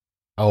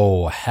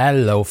Oh,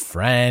 hello,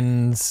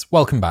 friends.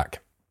 Welcome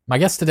back. My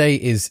guest today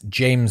is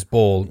James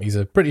Ball. He's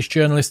a British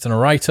journalist and a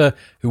writer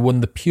who won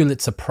the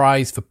Pulitzer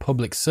Prize for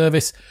Public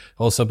Service,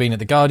 also been at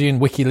The Guardian,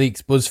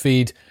 WikiLeaks,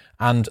 BuzzFeed,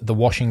 and The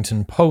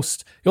Washington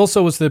Post. He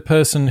also was the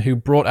person who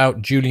brought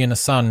out Julian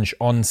Assange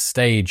on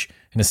stage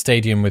in a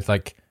stadium with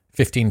like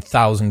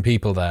 15,000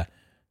 people there.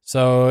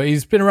 So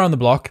he's been around the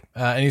block,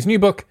 and his new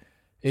book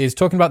is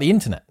talking about the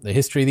internet, the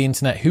history of the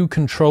internet, who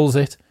controls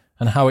it,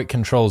 and how it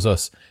controls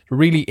us. A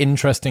really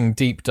interesting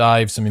deep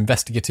dive, some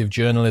investigative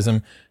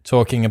journalism,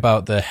 talking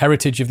about the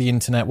heritage of the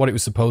internet, what it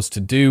was supposed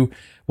to do,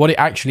 what it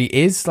actually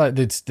is. Like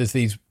there's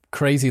these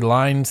crazy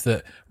lines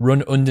that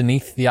run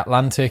underneath the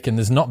Atlantic, and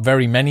there's not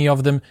very many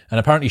of them. And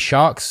apparently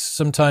sharks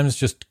sometimes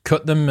just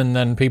cut them, and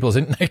then people's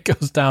internet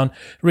goes down.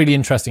 Really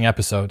interesting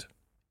episode.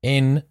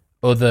 In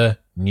other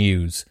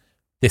news,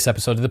 this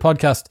episode of the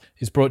podcast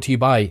is brought to you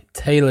by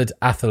Tailored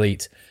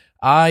Athlete.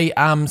 I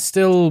am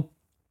still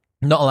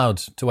not allowed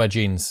to wear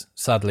jeans,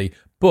 sadly,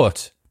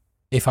 but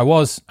if I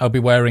was, I would be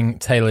wearing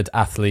Tailored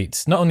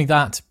Athletes. Not only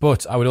that,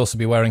 but I would also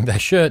be wearing their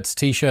shirts,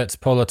 t-shirts,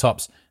 polo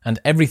tops, and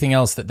everything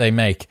else that they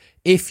make.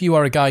 If you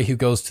are a guy who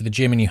goes to the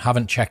gym and you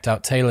haven't checked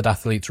out Tailored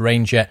Athletes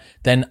range yet,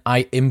 then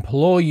I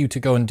implore you to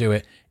go and do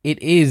it.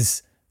 It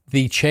is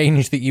the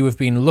change that you have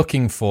been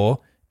looking for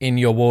in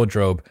your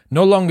wardrobe.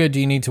 No longer do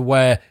you need to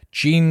wear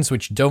jeans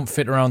which don't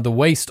fit around the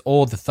waist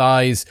or the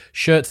thighs,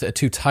 shirts that are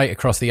too tight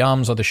across the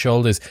arms or the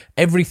shoulders.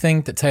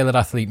 Everything that Tailored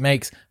Athlete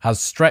makes has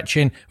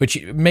stretching,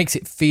 which makes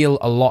it feel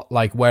a lot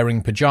like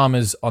wearing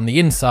pajamas on the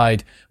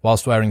inside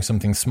whilst wearing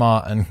something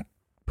smart and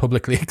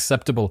publicly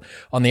acceptable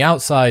on the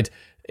outside.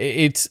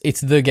 It's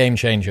the game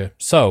changer.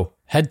 So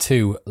head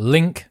to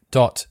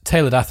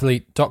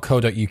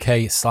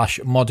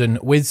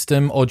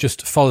link.tailoredathlete.co.uk/modernwisdom or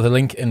just follow the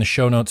link in the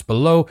show notes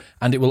below,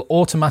 and it will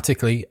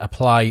automatically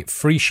apply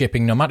free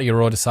shipping no matter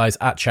your order size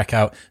at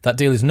checkout. That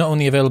deal is not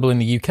only available in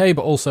the UK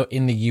but also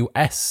in the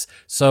US.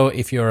 So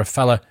if you're a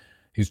fella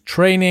who's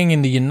training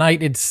in the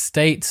United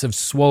States of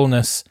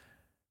swollenness,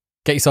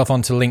 get yourself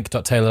onto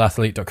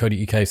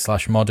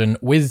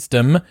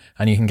link.tailoredathlete.co.uk/modernwisdom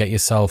and you can get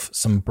yourself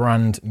some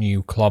brand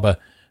new clobber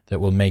that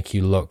will make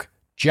you look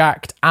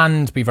jacked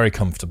and be very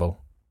comfortable.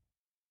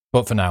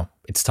 But for now,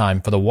 it's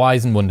time for the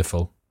wise and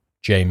wonderful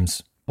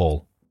James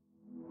Ball.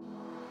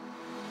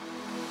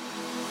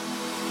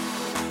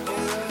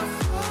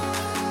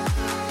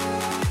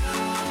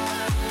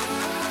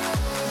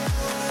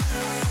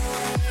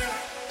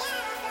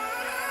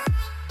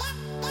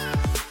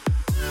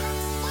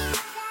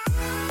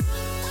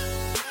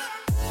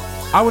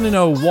 I want to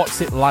know, what's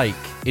it like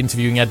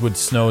interviewing Edward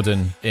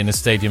Snowden in a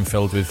stadium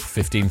filled with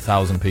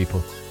 15,000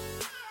 people?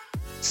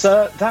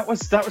 So that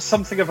was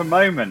something of a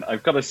moment,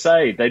 I've got to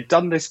say. They'd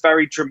done this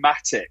very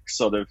dramatic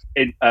sort of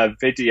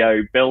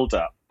video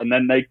build-up, and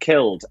then they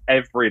killed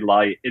every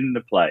light in the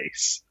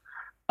place.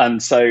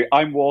 And so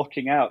I'm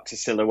walking out to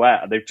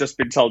Silhouette, and they've just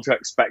been told to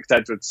expect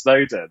Edward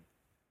Snowden.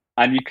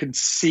 And you can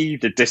see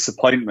the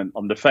disappointment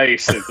on the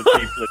faces of the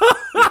people in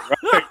the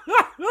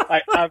room.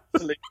 Like,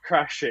 absolutely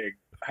crashing.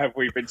 Have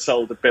we been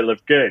sold a bill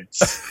of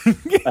goods?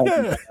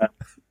 And,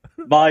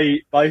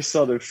 my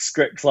sort of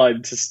script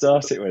line to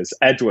start it was,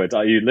 Edward,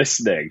 are you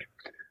listening?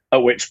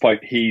 At which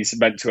point he's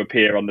meant to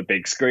appear on the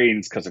big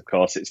screens because, of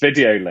course, it's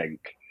video link.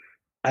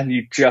 And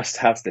you just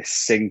have this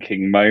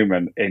sinking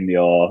moment in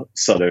your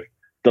sort of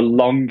the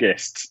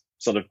longest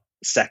sort of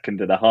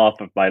second and a half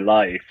of my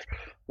life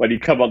when you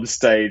come on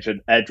stage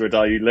and, Edward,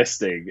 are you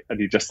listening? And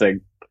you just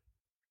think,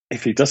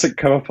 if he doesn't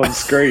come up on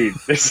screen,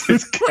 this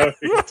is going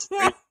to be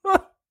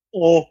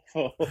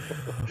awful.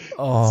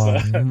 Oh,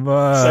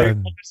 man. So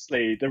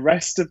honestly, the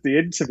rest of the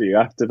interview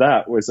after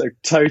that was a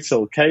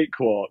total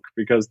cakewalk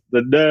because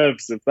the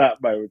nerves of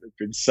that moment have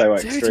been so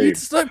extreme. Dude,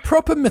 it's like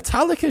proper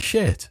Metallica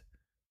shit.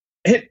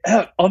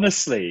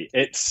 Honestly,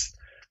 it's,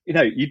 you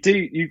know, you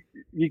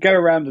go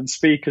around and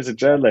speak as a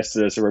journalist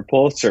and as a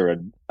reporter,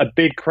 and a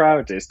big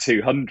crowd is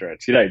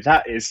 200. You know,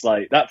 that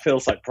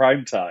feels like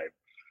prime time.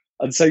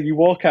 And so you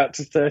walk out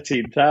to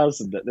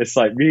 13,000 at this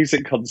like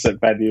music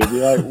concert venue, and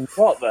you're like,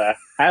 what the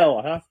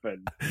hell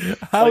happened?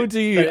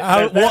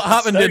 What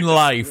happened in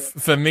life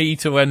for me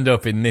to end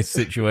up in this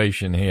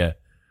situation here?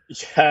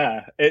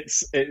 Yeah,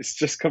 it's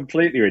just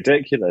completely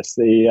ridiculous.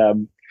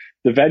 The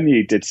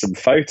venue did some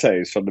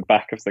photos from the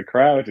back of the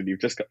crowd, and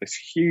you've just got this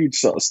huge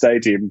sort of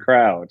stadium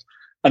crowd,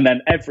 and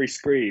then every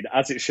screen,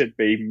 as it should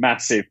be,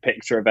 massive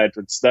picture of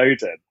Edward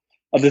Snowden.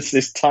 And there's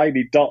this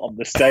tiny dot on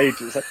the stage.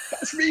 It's like,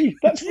 that's me.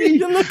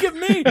 You look at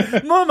me.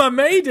 Mum, I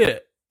made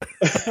it.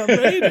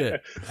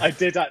 I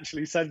did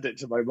actually send it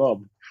to my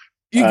mum.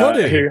 You got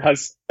it? Who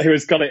has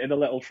got it in a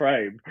little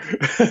frame.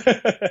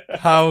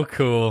 How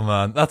cool,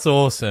 man. That's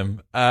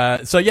awesome.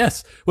 So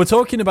yes, we're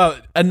talking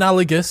about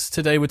analogous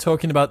today. We're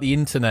talking about the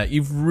internet.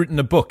 You've written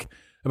a book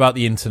about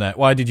the internet.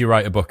 Why did you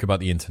write a book about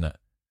the internet?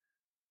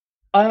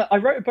 I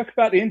wrote a book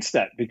about the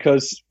internet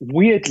because,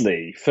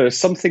 weirdly, for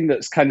something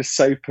that's kind of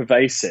so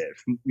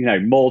pervasive, you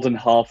know, more than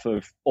half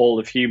of all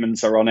of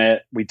humans are on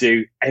it. We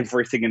do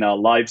everything in our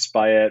lives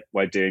by it.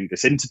 We're doing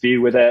this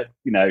interview with it.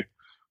 You know,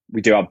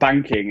 we do our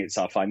banking, it's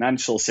our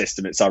financial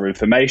system, it's our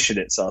information,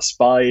 it's our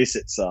spies,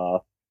 it's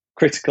our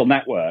critical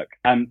network.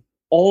 And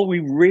all we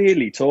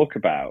really talk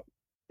about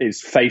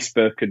is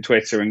Facebook and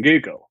Twitter and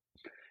Google.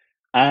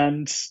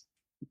 And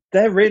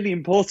they're really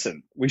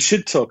important. We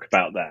should talk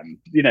about them.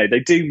 They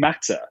do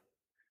matter.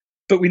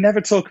 But we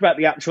never talk about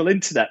the actual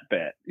internet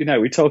bit.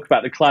 We talk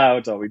about the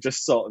cloud, or we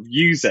just sort of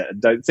use it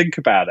and don't think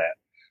about it.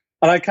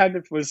 And I kind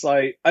of was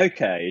like,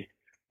 okay,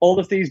 all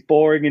of these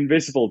boring,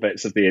 invisible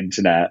bits of the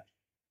internet,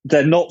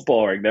 they're not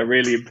boring. They're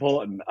really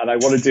important. And I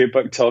want to do a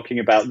book talking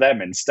about them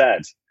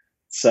instead.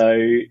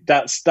 So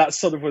that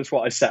sort of was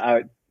what I set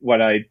out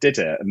when I did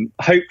it. And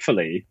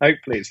hopefully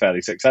it's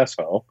fairly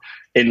successful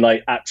in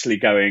actually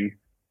going,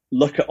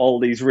 look at all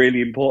these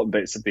really important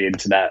bits of the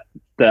internet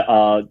that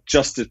are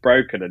just as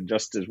broken and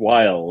just as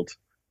wild,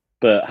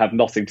 but have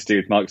nothing to do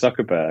with Mark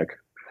Zuckerberg.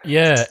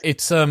 Yeah,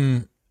 it's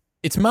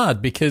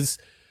mad because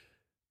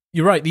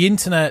you're right. The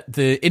internet,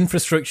 the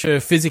infrastructure,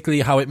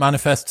 physically how it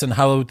manifests and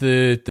how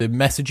the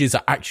messages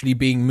are actually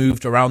being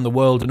moved around the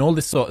world and all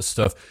this sort of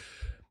stuff.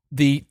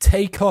 The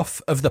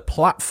takeoff of the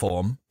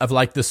platform of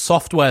the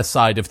software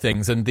side of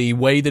things and the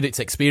way that it's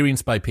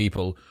experienced by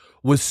people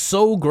was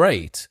so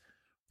great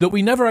that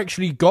we never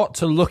actually got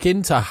to look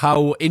into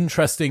how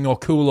interesting or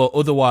cool or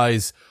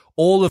otherwise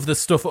all of the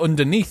stuff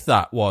underneath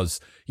that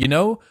was,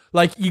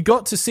 you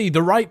got to see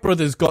the Wright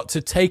brothers got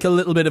to take a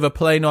little bit of a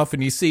plane off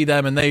and you see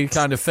them and they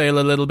kind of fail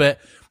a little bit.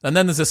 And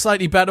then there's a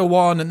slightly better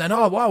one. And then,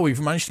 oh, wow, we've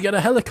managed to get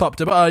a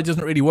helicopter, but it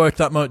doesn't really work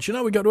that much.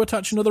 We got to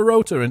attach another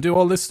rotor and do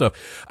all this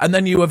stuff. And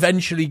then you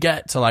eventually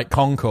get to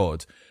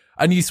Concorde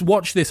and you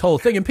watch this whole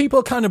thing and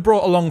people kind of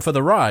brought along for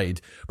the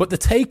ride. But the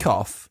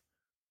takeoff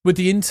with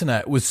the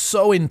internet was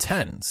so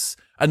intense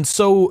and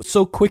so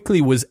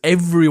quickly was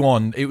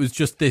everyone. It was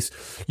just this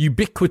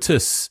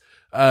ubiquitous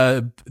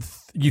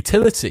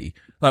utility,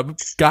 like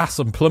gas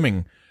and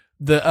plumbing,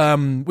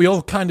 that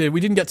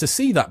we didn't get to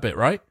see that bit,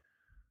 right?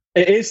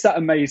 It is that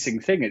amazing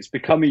thing. It's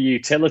become a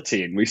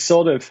utility, and we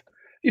sort of,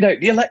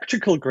 the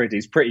electrical grid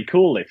is pretty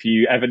cool if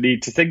you ever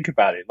need to think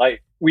about it.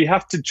 We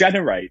have to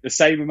generate the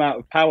same amount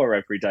of power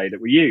every day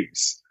that we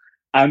use,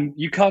 and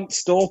you can't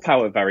store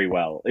power very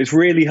well. It's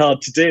really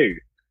hard to do.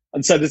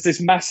 And so there's this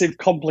massive,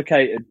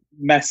 complicated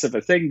mess of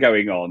a thing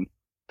going on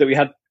that we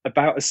had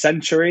about a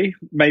century,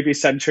 maybe a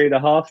century and a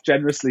half,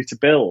 generously to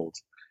build.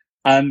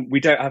 And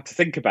we don't have to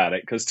think about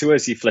it because to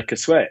us, you flick a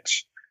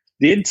switch.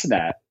 The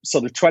internet,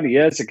 sort of 20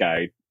 years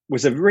ago,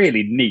 was a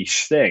really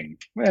niche thing.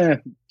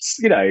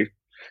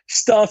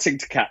 Starting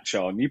to catch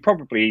on. You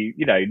probably,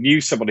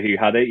 knew someone who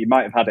had it. You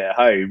might have had it at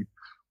home.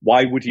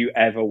 Why would you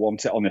ever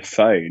want it on a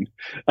phone?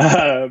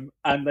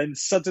 And then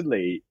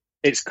suddenly,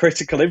 it's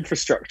critical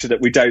infrastructure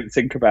that we don't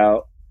think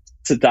about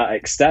to that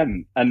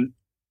extent. And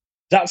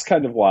that's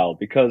kind of wild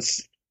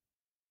because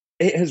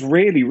it has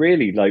really,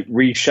 really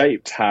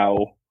reshaped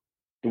how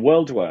the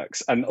world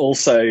works and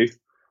also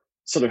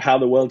sort of how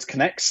the world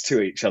connects to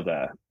each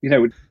other.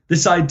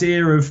 This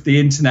idea of the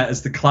internet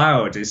as the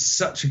cloud is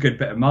such a good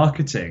bit of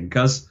marketing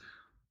because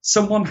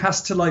someone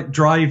has to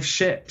drive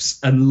ships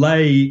and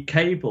lay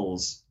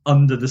cables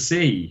under the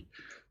sea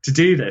to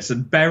do this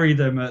and bury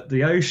them at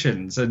the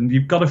oceans. And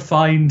you've got to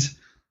find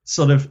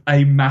sort of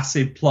a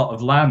massive plot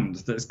of land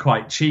that's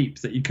quite cheap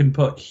that you can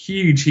put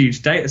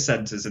huge data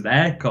centers and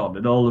aircon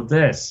and all of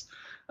this.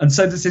 And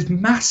so there's this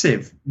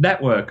massive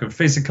network of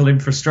physical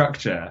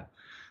infrastructure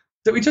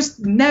that we just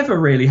never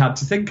really had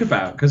to think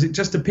about because it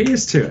just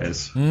appears to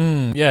us.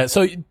 Yeah.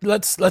 So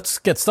let's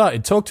get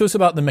started. Talk to us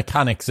about the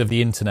mechanics of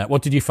the internet.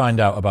 What did you find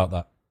out about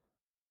that?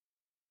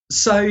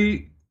 So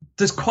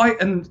there's quite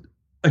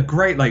a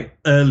great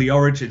early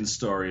origin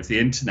story of the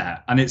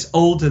internet, and it's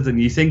older than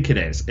you think it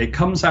is. It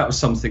comes out of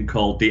something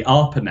called the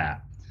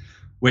ARPANET,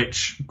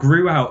 which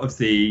grew out of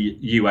the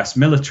US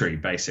military,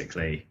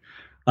 basically.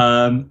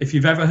 If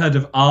you've ever heard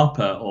of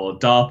ARPA or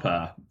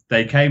DARPA,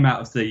 they came out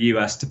of the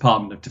US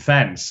Department of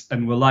Defense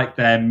and were like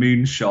their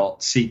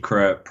moonshot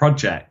secret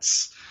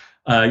projects.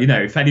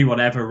 If anyone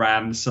ever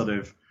ran sort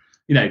of,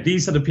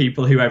 these are the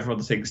people who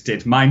everyone thinks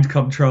did mind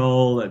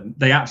control, and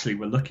they actually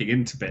were looking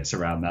into bits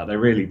around that. They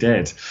really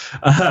did.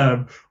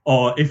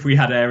 Or if we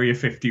had Area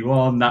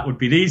 51, that would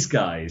be these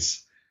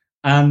guys.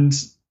 And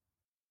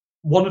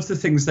one of the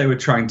things they were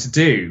trying to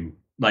do,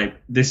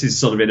 this is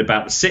sort of in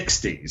about the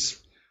 60s,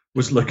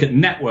 was look at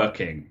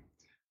networking.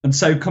 And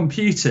so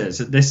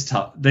computers at this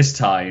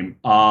time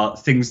are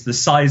things the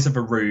size of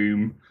a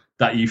room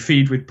that you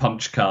feed with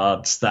punch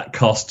cards that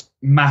cost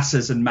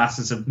masses and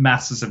masses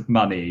of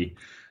money.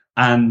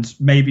 And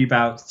maybe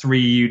about 3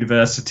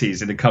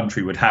 universities in a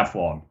country would have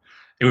one.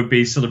 It would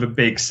be sort of a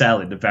big sell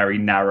in the very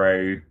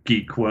narrow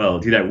geek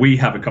world. We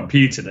have a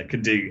computer that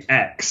can do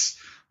X,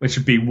 which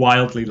would be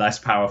wildly less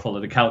powerful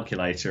than a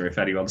calculator if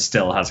anyone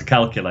still has a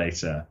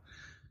calculator.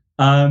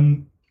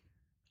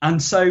 And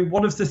so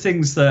one of the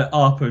things that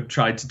ARPA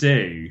tried to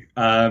do,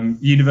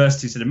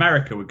 universities in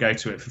America would go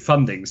to it for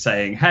funding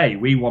saying, hey,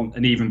 we want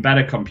an even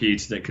better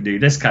computer that can do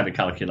this kind of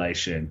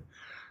calculation.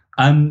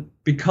 And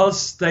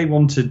because they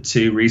wanted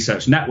to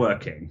research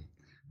networking, and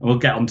we'll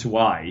get on to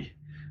why,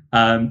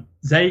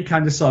 they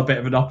kind of saw a bit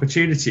of an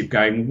opportunity of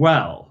going,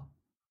 well,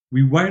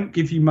 we won't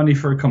give you money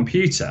for a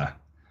computer,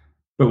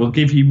 but we'll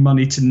give you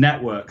money to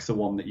network the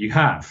one that you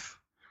have.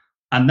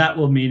 And that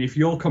will mean if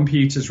your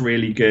computer's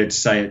really good,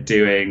 say, at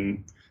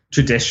doing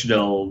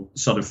traditional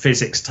sort of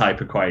physics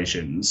type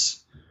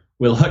equations,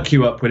 we'll hook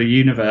you up with a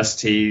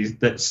university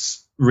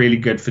that's really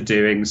good for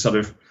doing sort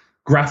of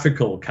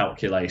graphical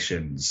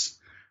calculations.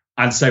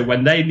 And so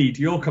when they need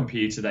your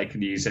computer, they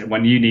can use it.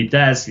 When you need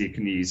theirs, you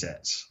can use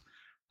it.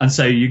 And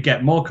so you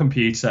get more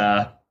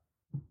computer.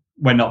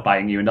 We're not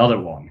buying you another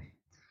one.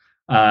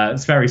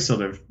 It's very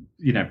sort of,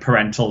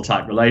 parental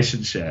type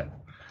relationship.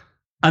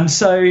 And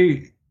so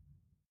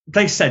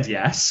they said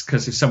yes,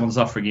 because if someone's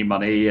offering you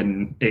money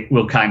and it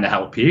will kind of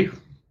help you,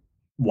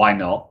 why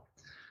not?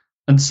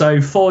 And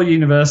so 4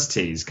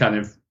 universities kind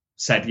of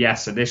said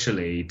yes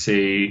initially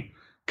to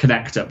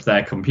connect up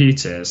their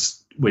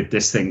computers with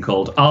this thing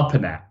called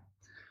ARPANET.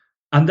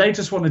 And they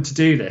just wanted to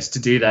do this to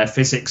do their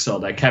physics or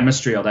their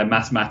chemistry or their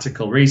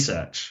mathematical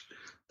research.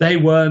 They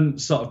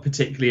weren't sort of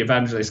particularly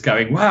evangelists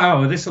going,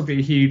 wow, this will be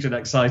a huge and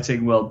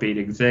exciting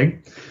world-beating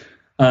thing.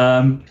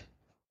 And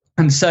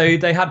so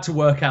they had to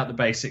work out the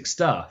basic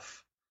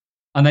stuff.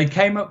 And they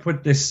came up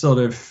with this sort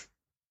of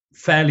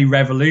fairly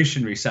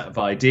revolutionary set of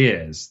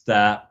ideas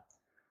that,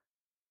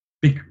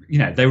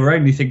 they were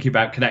only thinking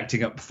about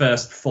connecting up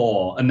first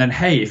 4. And then,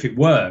 hey, if it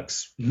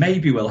works,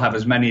 maybe we'll have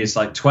as many as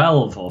like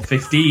 12 or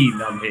 15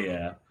 on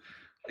here.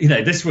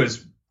 This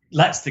was,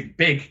 let's think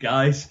big,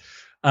 guys.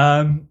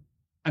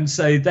 And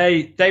so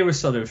they were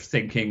sort of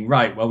thinking,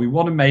 right, well, we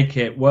want to make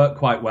it work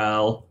quite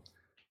well.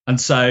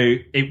 And so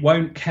it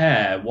won't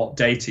care what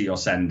data you're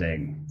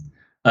sending.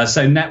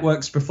 So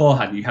networks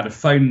beforehand, you had a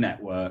phone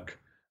network,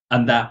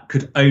 and that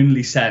could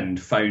only send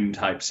phone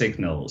type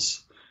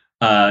signals.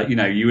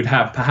 You would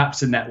have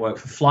perhaps a network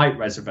for flight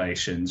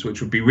reservations,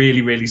 which would be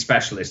really, really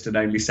specialist and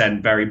only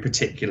send very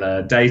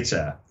particular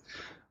data.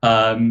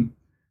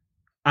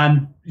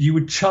 And you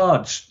would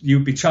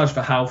be charged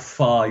for how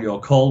far your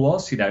call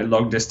was,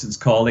 long distance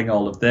calling,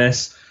 all of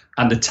this,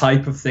 and the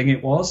type of thing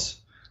it was.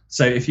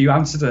 So if you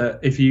added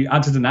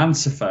an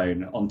answer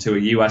phone onto a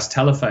US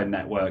telephone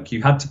network,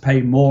 you had to pay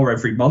more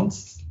every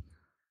month,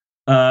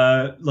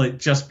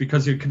 just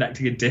because you're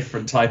connecting a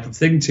different type of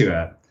thing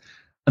to it.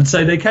 And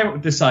so they came up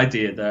with this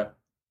idea that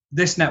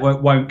this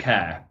network won't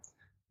care.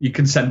 You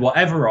can send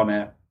whatever on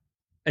it.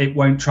 It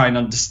won't try and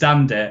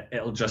understand it.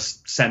 It'll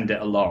just send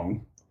it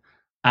along.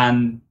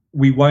 And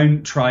we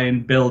won't try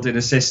and build in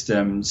a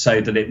system so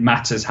that it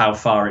matters how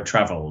far it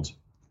traveled.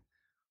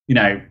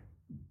 At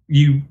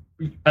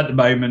the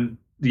moment,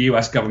 the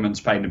US government's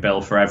paying the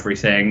bill for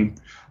everything.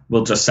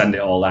 We'll just send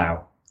it all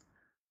out.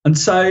 And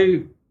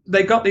so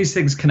they got these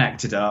things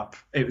connected up.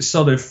 It was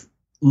sort of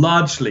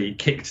largely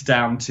kicked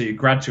down to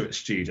graduate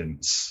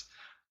students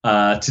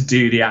to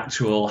do the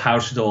actual, how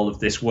should all of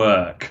this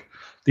work?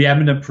 The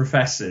eminent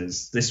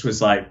professors, this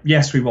was like,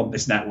 yes, we want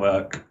this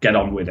network, get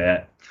on with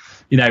it.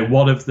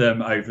 One of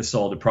them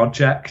oversaw the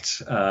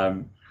project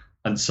and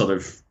sort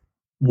of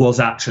was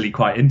actually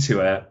quite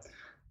into it.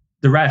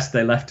 The rest,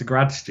 they left to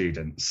grad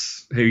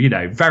students who,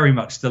 very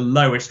much the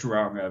lowest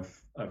rung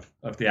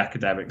of the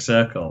academic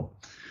circle.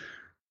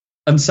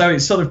 And so it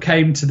sort of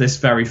came to this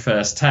very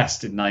first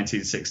test in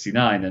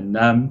 1969.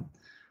 And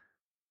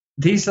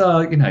these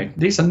are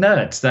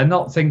nerds. They're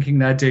not thinking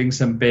they're doing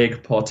some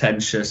big,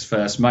 portentous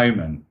first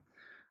moment.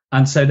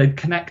 And so they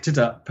connected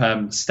up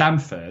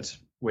Stanford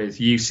with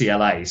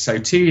UCLA. So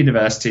 2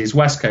 universities,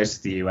 west coast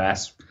of the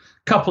US, a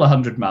couple of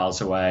 100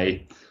 miles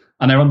away.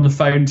 And they're on the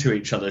phone to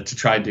each other to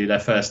try and do their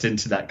first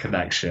internet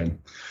connection.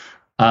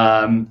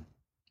 And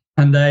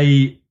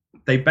they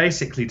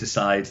basically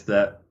decide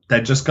that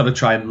they're just got to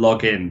try and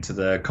log in to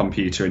the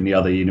computer in the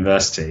other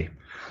university.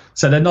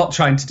 So they're not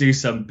trying to do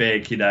some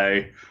big,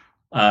 the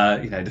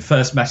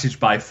first message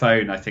by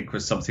phone, I think,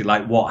 was something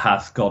like, what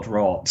hath God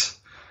wrought?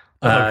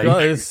 Oh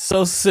God, it's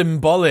so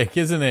symbolic,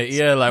 isn't it?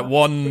 Yeah, like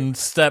one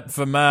step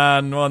for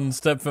man, one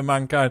step for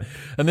mankind.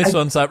 And this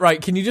one's like, right,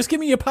 can you just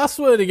give me your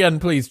password again,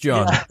 please,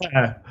 John?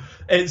 Yeah.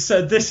 It's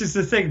this is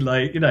the thing,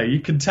 you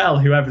can tell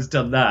whoever's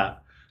done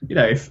that.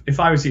 If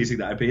I was using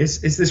that, I'd be,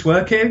 is this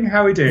working?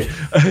 How are we doing?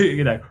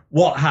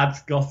 What had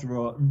God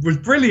wrought was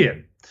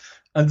brilliant.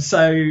 And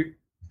so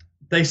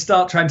they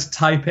start trying to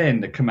type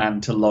in the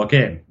command to log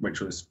in, which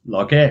was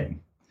log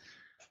in.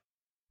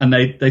 And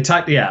they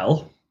type the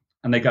L.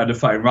 And they go to the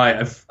phone, right,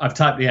 I've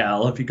typed the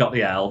L. Have you got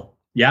the L?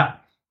 Yeah.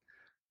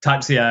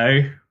 Types the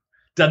O.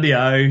 Done the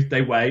O.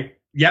 They wait.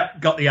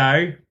 Yep, got the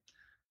O.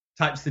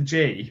 Types the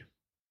G.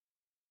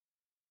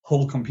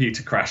 Whole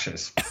computer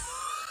crashes.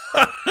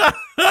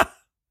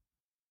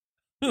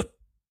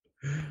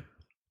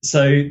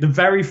 So the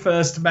very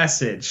first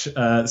message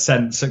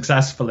sent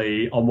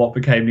successfully on what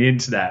became the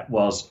internet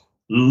was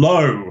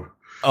low.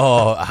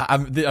 Oh, I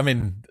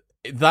mean,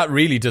 that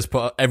really does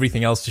put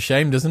everything else to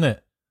shame, doesn't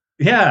it?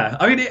 Yeah,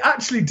 I mean, it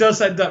actually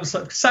does end up,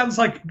 sounds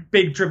like a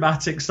big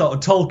dramatic sort of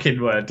Tolkien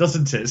word,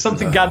 doesn't it?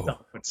 Something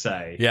Gandalf would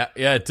say. Yeah,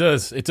 it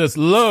does. It does.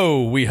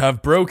 Lo, we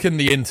have broken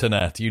the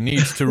internet. You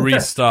need to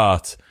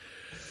restart.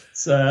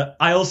 So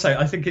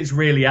I think it's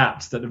really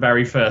apt that the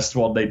very first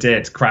one they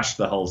did crashed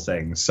the whole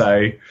thing.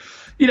 So,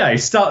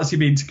 start as you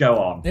mean to go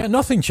on. Yeah,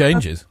 nothing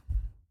changes.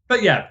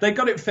 But yeah, they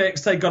got it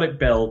fixed, they got it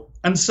built.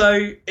 And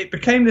so it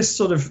became this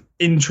sort of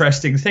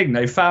interesting thing.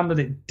 They found that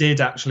it did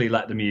actually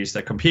let them use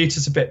their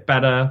computers a bit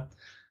better.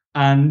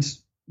 And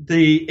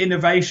the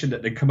innovation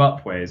that they come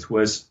up with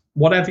was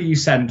whatever you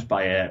send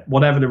by it,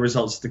 whatever the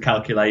results of the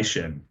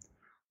calculation,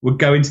 would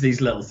go into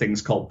these little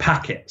things called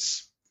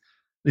packets.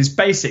 It's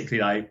basically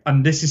like,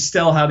 and this is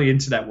still how the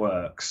internet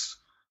works,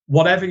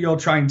 whatever you're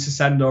trying to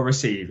send or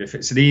receive, if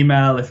it's an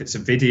email, if it's a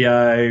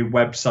video,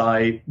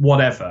 website,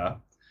 whatever,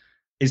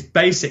 is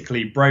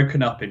basically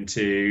broken up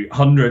into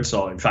hundreds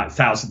or in fact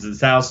thousands and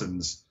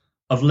thousands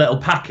of little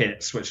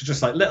packets, which are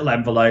just like little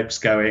envelopes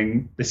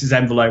going, this is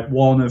envelope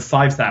 1 of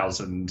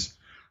 5,000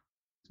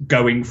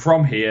 going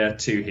from here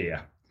to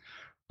here.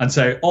 And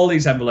so all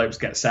these envelopes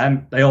get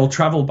sent. They all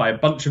travel by a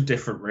bunch of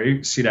different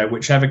routes,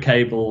 whichever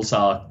cables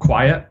are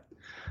quiet.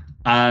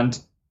 And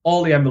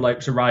all the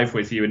envelopes arrive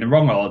with you in the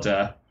wrong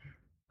order.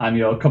 And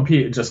your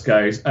computer just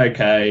goes,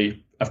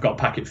 okay, I've got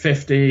packet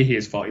 50,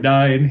 here's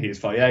 49, here's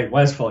 48,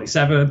 where's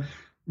 47?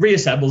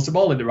 Reassembles them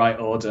all in the right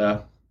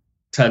order,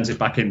 turns it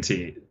back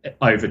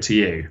over to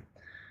you.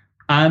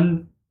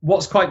 And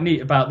what's quite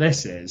neat about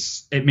this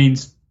is it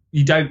means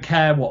you don't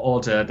care what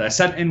order they're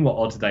sent in, what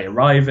order they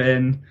arrive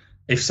in.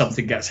 If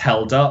something gets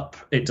held up,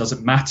 it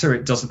doesn't matter.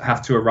 It doesn't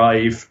have to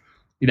arrive,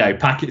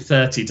 packet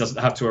 30 doesn't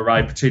have to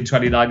arrive between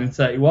 29 and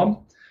 31.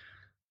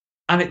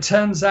 And it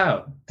turns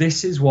out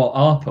this is what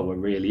ARPA were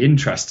really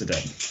interested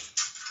in.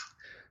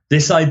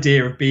 This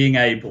idea of being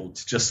able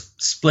to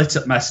just split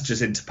up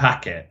messages into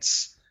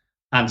packets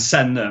and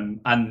send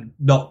them and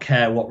not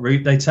care what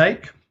route they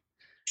take.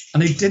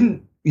 And they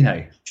didn't,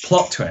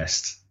 plot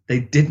twist,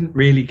 they didn't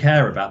really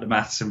care about the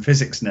maths and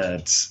physics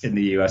nerds in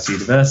the US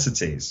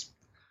universities.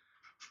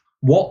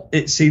 What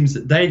it seems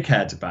that they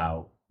cared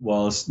about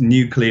was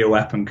nuclear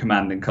weapon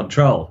command and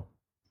control.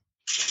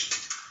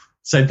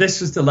 So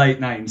this was the late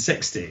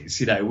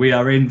 1960s. We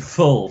are in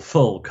full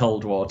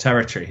Cold War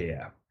territory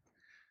here.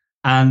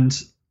 And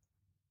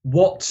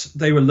what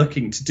they were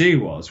looking to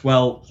do was,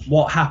 well,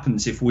 what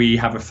happens if we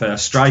have a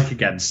first strike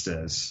against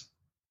us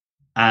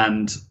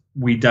and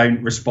we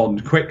don't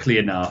respond quickly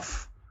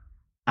enough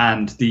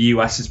and the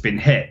US has been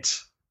hit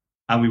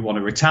and we want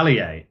to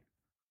retaliate?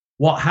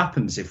 What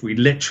happens if we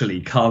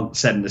literally can't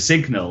send the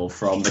signal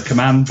from the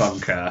command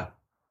bunker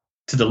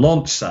to the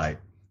launch site?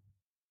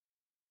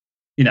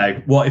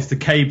 What if the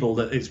cable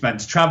that it's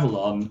meant to travel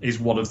on is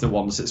one of the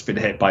ones that's been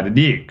hit by the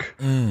nuke?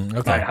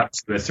 Okay. They might have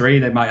 2 or 3,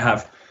 they might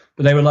have,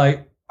 but they were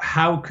like,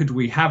 how could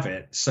we have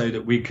it so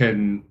that we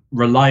can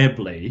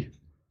reliably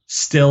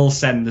still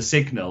send the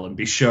signal and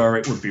be sure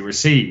it would be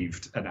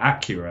received and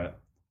accurate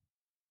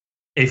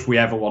if we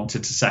ever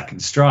wanted to second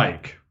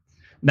strike?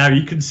 Now,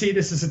 you can see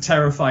this as a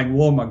terrifying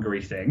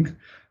warmongery thing,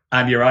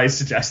 and your eyes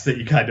suggest that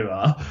you kind of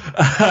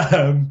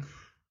are.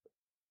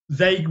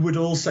 They would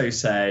also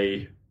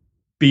say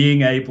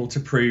being able to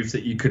prove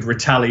that you could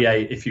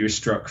retaliate if you were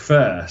struck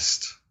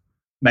first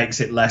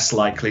makes it less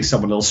likely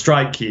someone will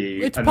strike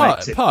you. It's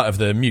part of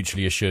the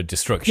mutually assured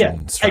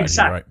destruction strategy,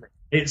 exactly. right?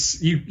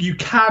 It's you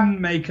can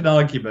make an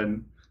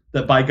argument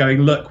that by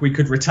going, look, we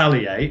could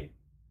retaliate,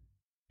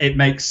 it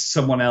makes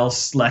someone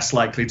else less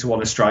likely to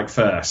want to strike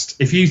first.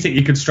 If you think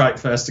you could strike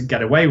first and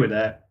get away with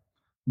it,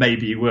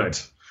 maybe you would.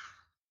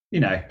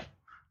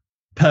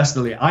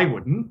 Personally, I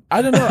wouldn't.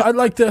 I don't know. I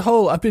like the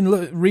whole... I've been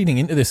reading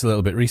into this a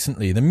little bit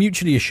recently. The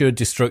mutually assured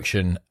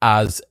destruction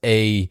as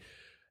a...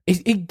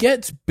 It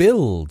gets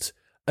billed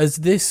as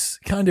this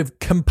kind of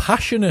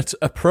compassionate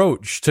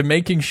approach to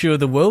making sure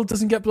the world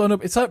doesn't get blown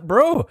up. It's like,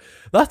 bro,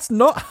 that's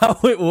not how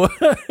it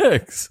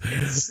works.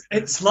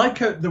 It's like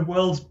the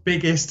world's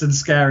biggest and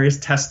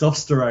scariest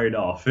testosterone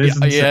off,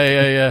 isn't it?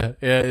 Yeah.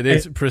 It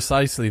is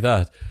precisely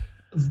that.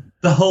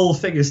 The whole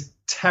thing is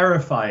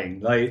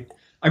terrifying. Like,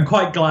 I'm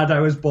quite glad I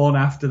was born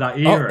after that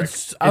era.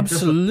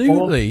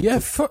 Absolutely. Yeah,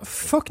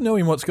 fuck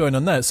knowing what's going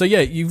on there. So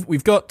yeah,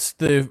 we've got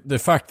the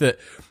fact that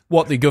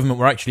what the government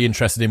were actually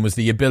interested in was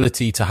the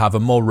ability to have a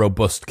more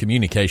robust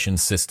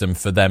communications system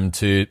for them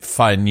to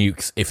fire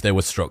nukes if they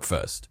were struck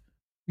first.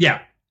 Yeah.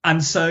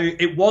 And so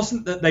it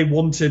wasn't that they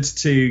wanted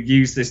to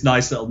use this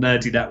nice little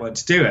nerdy network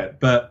to do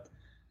it, but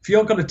if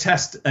you're going to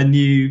test a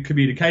new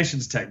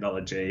communications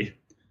technology,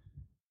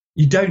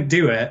 you don't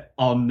do it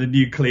on the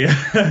nuclear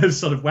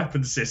sort of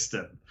weapon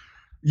system.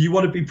 You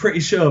want to be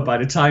pretty sure by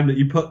the time that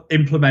you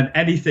implement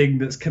anything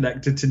that's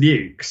connected to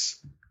nukes,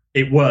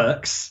 it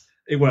works.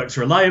 It works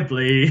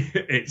reliably.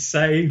 It's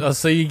safe. Oh,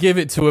 so you give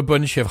it to a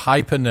bunch of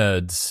hyper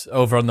nerds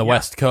over on the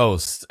West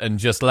Coast and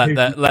just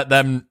let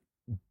them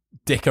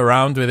dick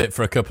around with it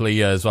for a couple of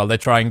years while they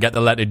try and get the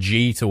letter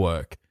G to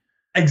work.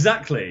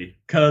 Exactly.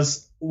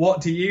 Because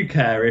what do you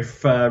care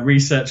if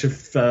research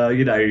of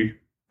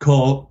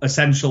core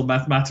essential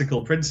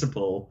mathematical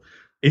principle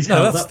is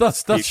held up?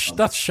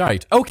 That's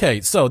shite. Okay,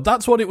 so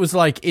that's what it was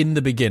like in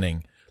the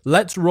beginning.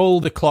 Let's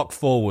roll the clock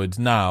forward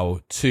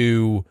now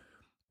to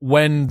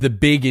when the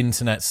big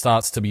internet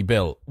starts to be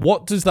built,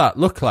 what does that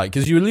look like?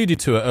 Because you alluded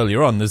to it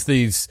earlier on. There's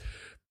these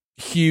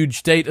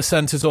huge data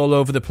centers all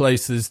over the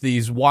place. There's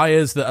these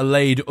wires that are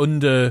laid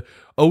under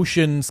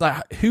oceans.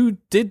 Like, who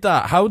did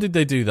that? How did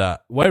they do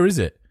that? Where is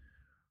it?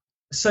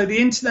 So the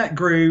internet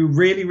grew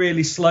really,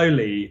 really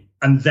slowly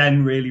and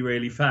then really,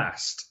 really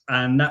fast.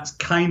 And that's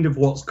kind of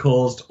what's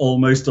caused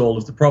almost all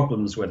of the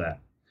problems with it.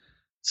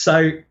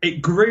 So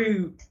it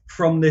grew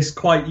from this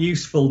quite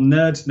useful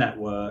nerd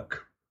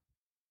network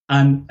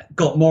and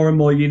got more and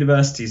more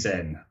universities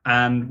in.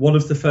 And one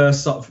of the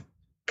first sort of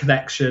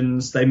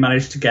connections, they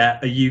managed to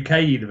get a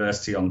UK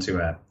university onto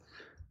it.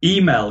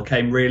 Email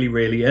came really,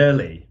 really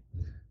early.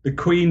 The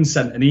Queen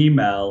sent an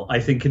email, I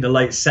think, in the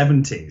late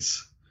 70s.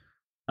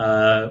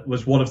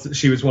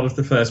 She was one of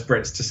the first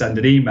Brits to send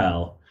an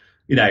email.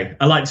 You know,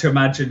 I like to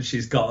imagine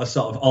she's got a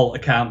sort of alt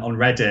account on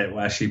Reddit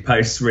where she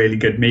posts really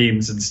good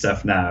memes and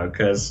stuff now,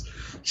 because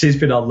she's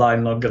been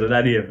online longer than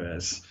any of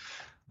us.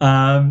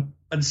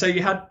 And so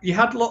you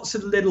had lots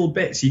of little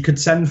bits. You could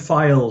send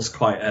files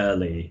quite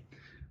early,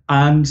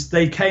 and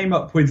they came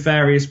up with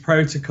various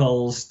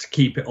protocols to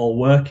keep it all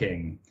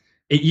working.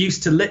 There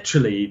used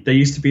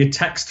to be a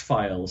text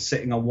file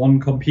sitting on one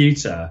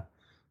computer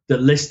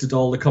that listed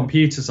all the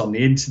computers on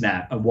the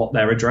internet and what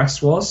their address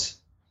was.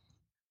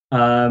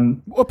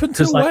 Up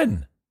until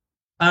when?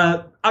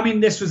 I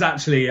mean, this was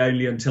actually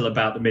only until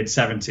about the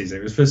mid-70s.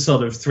 It was for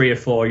sort of 3 or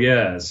 4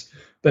 years.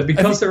 But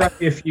because there are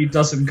only a few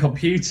dozen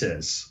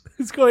computers...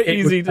 It's quite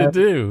easy to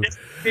do.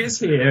 It's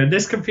here, and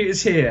this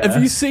computer's here.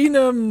 Have you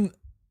seen...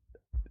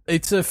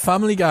 It's a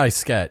Family Guy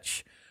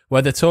sketch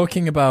where they're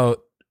talking about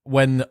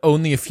when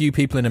only a few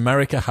people in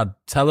America had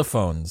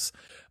telephones,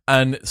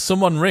 and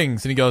someone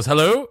rings and he goes,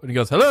 hello? And he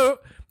goes, hello?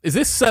 Is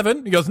this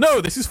 7? He goes, no,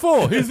 this is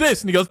 4. Who's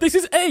this? And he goes, this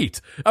is 8.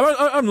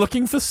 I'm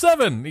looking for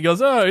 7. He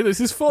goes, oh, this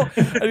is 4.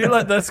 And you're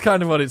like, that's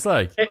kind of what it's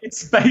like.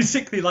 It's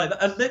basically like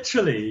that. And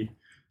literally,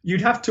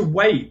 you'd have to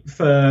wait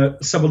for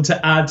someone to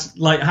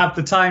have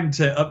the time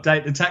to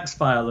update the text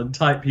file and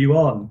type you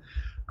on.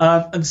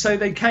 And so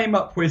they came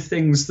up with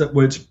things that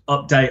would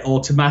update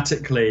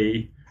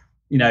automatically,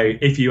 you know,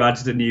 if you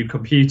added a new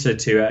computer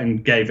to it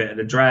and gave it an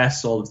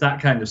address, all of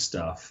that kind of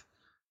stuff.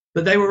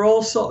 But they were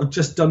all sort of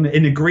just done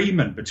in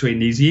agreement between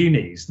these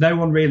unis. No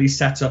one really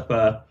set up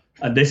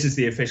and this is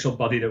the official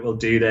body that will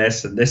do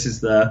this, and this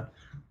is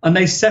and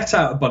they set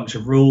out a bunch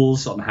of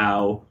rules on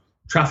how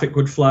traffic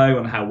would flow,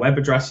 on how web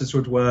addresses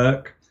would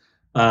work,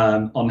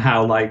 on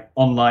how like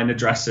online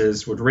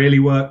addresses would really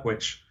work,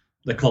 which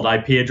they're called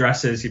IP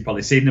addresses. You've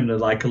probably seen them. They're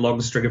like a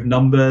long string of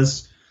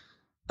numbers.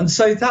 And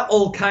so that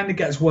all kind of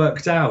gets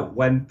worked out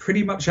when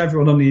pretty much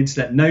everyone on the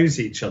internet knows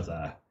each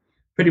other.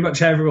 Pretty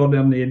much everyone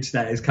on the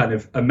internet is kind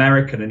of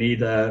American and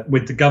either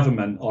with the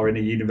government or in a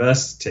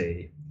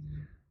university.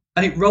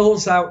 And it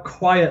rolls out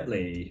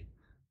quietly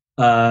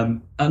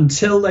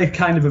until they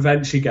kind of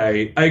eventually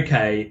go,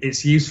 okay,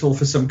 it's useful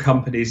for some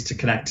companies to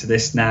connect to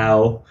this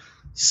now.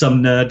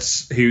 Some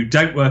nerds who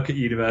don't work at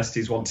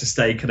universities want to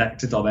stay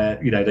connected on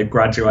it. You know, they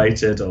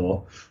graduated,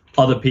 or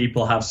other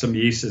people have some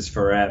uses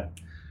for it.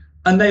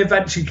 And they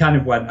eventually kind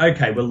of went,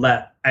 okay, we'll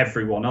let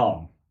everyone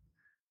on.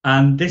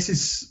 And this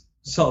is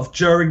sort of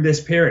during this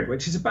period,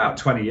 which is about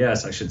 20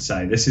 years, I should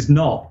say. This is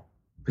not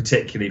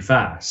particularly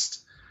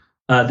fast.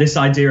 This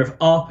idea of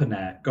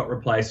ARPANET got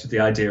replaced with the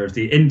idea of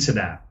the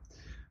internet,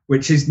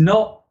 which is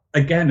not,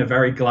 again, a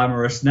very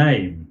glamorous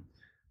name.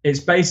 It's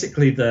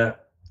basically the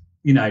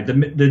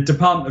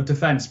Department of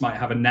Defense might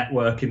have a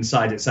network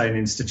inside its own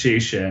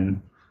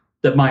institution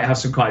that might have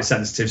some quite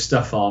sensitive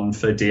stuff on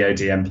for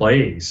DoD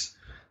employees.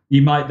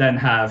 You might then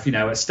have, you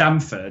know, at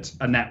Stanford,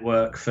 a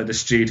network for the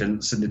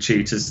students and the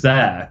tutors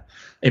there.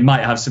 It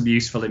might have some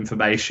useful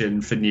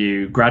information for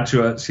new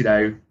graduates, you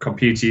know,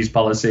 computer use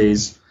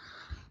policies.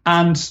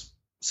 And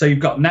so you've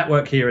got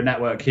network here,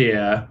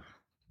 a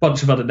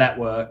bunch of other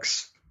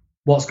networks.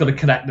 What's going to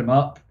connect them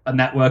up? A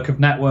network of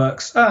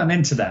networks, an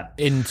internet.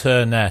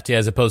 Internet, yeah,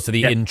 as opposed to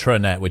the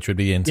intranet, which would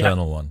be the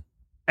internal one.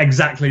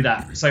 Exactly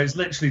that. So it's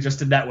literally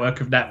just a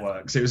network of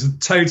networks. It was a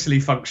totally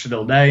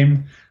functional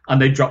name,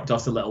 and they dropped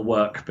off the little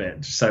work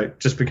bit, so it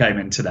just became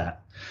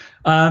internet.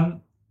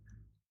 And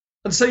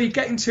so you're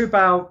getting to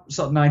about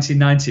sort of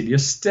 1990, you're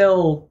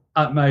still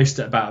at most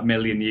at about 1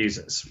 million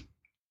users.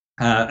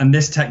 And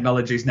this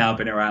technology has now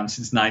been around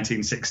since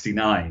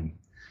 1969.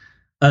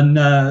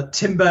 And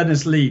Tim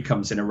Berners-Lee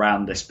comes in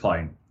around this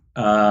point.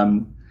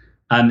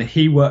 And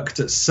he worked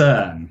at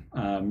CERN,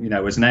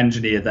 was an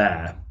engineer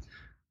there,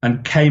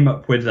 and came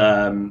up with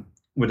an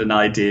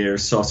idea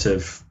of sort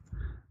of,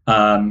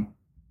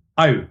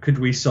 could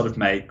we sort of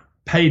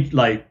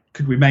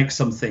could we make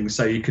something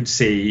so you could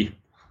see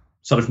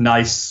sort of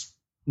nice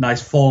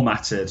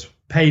formatted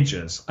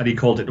pages? And he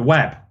called it the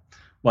web.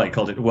 Well, he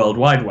called it the World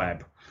Wide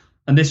Web.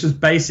 And this was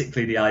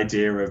basically the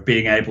idea of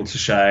being able to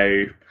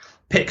show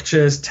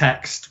pictures,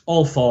 text,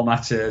 all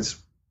formatted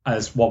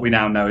as what we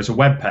now know as a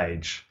web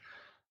page.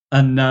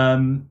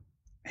 And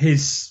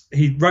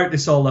he wrote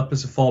this all up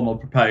as a formal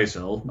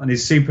proposal, and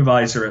his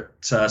supervisor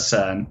at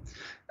CERN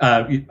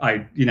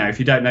If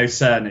you don't know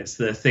CERN, it's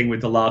the thing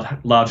with the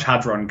Large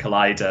Hadron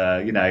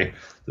Collider,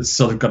 that's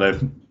sort of got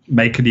to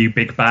make a new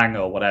Big Bang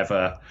or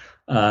whatever.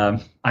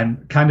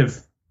 I'm kind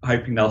of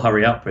hoping they'll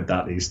hurry up with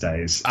that these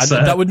days.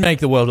 That would make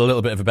the world a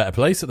little bit of a better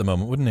place at the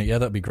moment, wouldn't it? Yeah,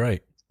 that'd be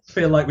great.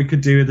 Feel like we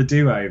could do with a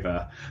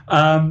do-over.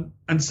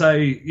 And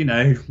so,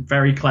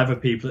 very clever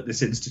people at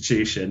this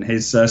institution.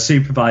 His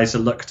supervisor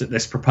looked at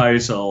this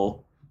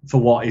proposal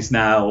for what is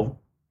now,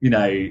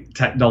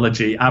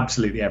 technology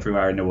absolutely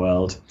everywhere in the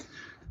world,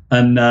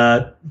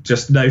 and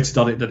just noted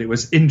on it that it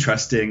was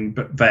interesting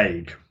but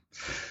vague.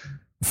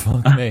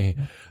 Fuck me.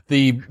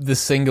 The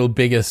single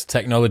biggest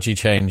technology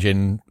change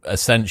in a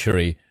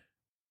century.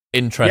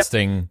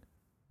 Interesting,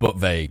 but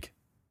vague.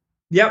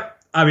 Yep.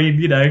 I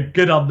mean,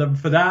 good on them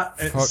for that.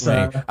 Fuck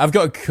me. I've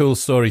got a cool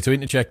story to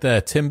interject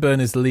there. Tim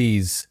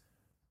Berners-Lee's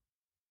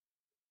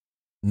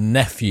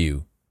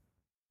nephew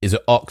is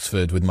at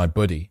Oxford with my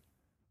buddy,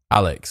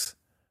 Alex.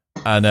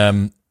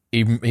 And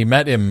he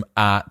met him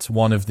at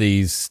one of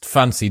these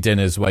fancy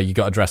dinners where you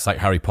got to dress like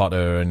Harry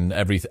Potter and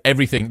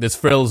everything. There's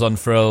frills on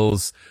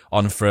frills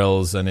on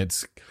frills, and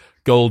it's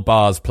gold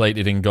bars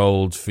plated in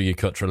gold for your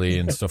cutlery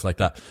and stuff like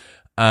that.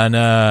 And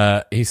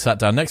he sat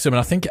down next to him,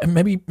 and I think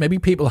maybe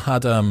people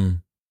had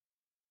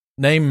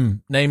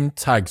name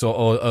tags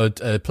or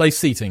place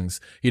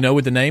seatings,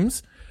 with the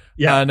names.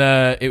 Yeah. And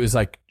it was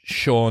like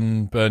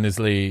Sean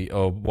Berners-Lee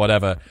or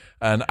whatever.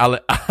 And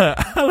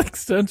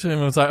Alex turned to him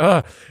and was like,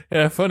 "Oh,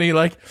 yeah, funny,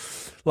 like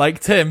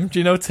Tim. Do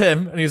you know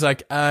Tim?" And he was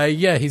like,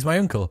 "Yeah, he's my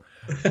uncle."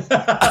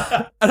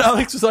 And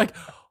Alex was like,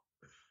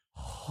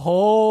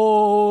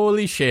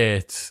 "Holy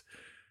shit!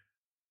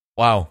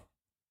 Wow."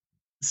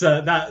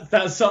 So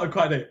that's sort of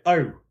quite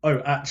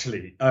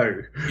actually.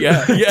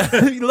 Yeah.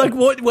 Like,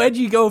 where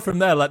do you go from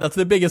there? Like, that's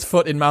the biggest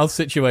foot in mouth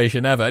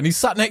situation ever. And he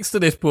sat next to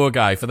this poor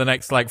guy for the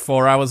next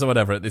 4 hours or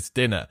whatever at this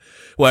dinner,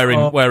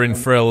 wearing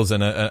frills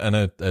and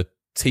a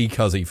tea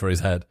cuzzy for his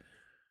head.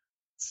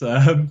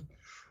 So,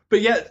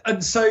 but yeah,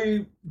 and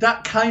so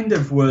that kind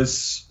of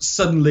was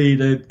suddenly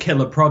the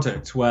killer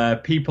product where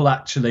people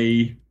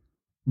actually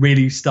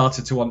really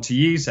started to want to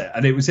use it.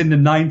 And it was in the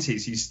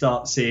 90s you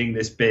start seeing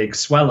this big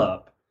swell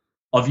up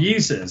of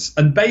users.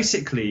 And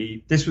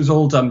basically, this was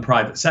all done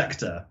private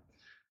sector.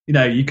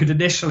 You could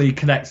initially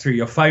connect through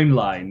your phone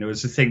line. There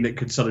was a thing that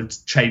could sort of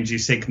change your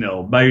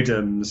signal,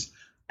 modems.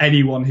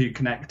 Anyone who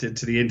connected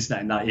to the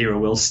internet in that era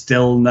will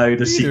still know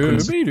the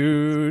sequence.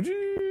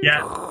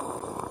 Yeah.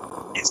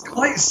 It's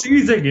quite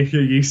soothing if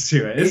you're used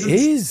to it, isn't it?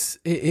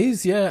 It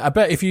is, yeah. I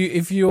bet if you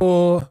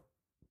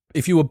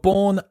were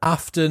born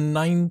after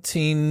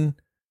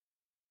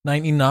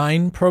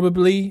 1999,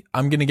 probably,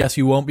 I'm going to guess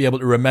you won't be able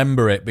to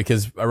remember it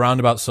because around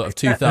about sort of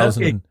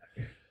 2000.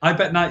 I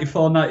bet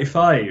 94,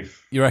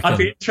 95. You reckon? I'd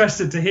be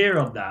interested to hear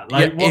on that.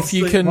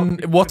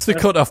 What's the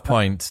cutoff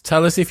point?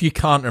 Tell us if you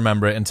can't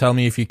remember it and tell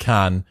me if you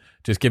can.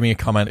 Just give me a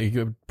comment.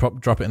 You can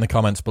drop it in the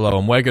comments below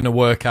and we're going to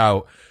work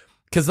out,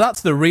 because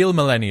that's the real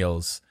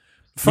millennials.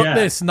 Fuck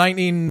this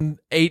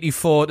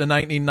 1984 to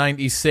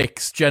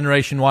 1996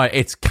 Generation Y.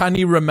 It's, can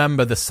you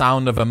remember the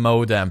sound of a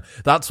modem?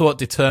 That's what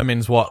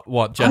determines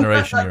what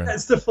generation you're in.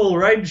 That's the full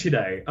range,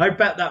 I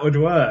bet that would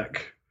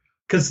work.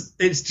 Because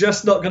it's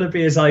just not going to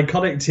be as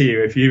iconic to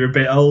you if you're a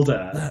bit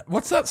older.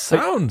 What's that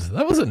sound?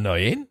 That was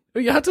annoying.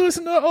 You had to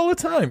listen to that all the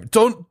time.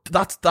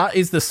 That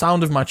is the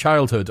sound of my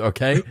childhood,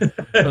 okay?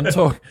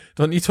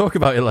 Don't you talk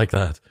about it like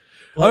that.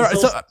 Well, all right,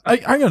 so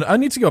hang on, I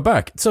need to go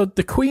back. So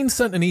the Queen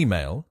sent an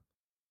email.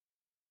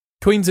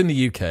 Queen's in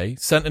the UK,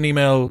 sent an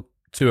email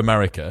to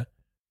America.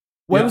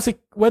 Where'd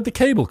the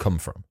cable come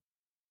from?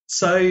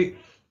 So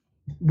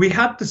we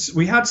had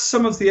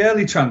some of the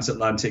early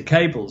transatlantic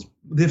cables.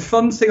 The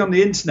fun thing on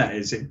the internet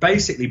is it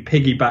basically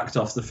piggybacked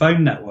off the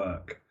phone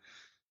network.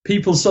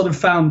 People sort of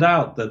found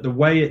out that the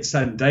way it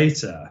sent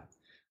data,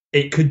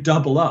 it could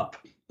double up.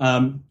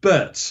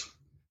 But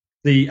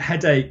the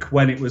headache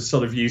when it was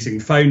sort of using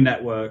phone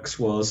networks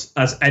was,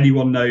 as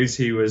anyone knows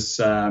who was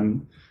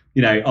on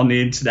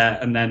the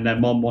internet and then their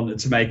mom wanted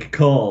to make a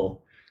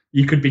call,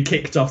 you could be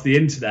kicked off the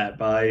internet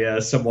by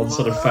someone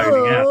sort of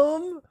phoning out.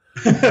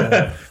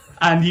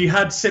 And you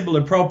had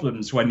similar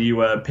problems when you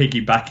were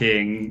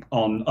piggybacking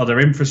on other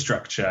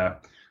infrastructure.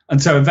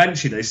 And so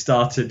eventually they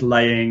started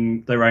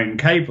laying their own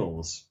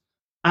cables.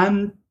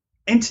 And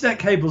internet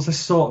cables are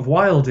sort of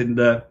wild in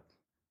that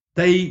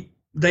they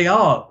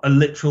are a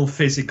literal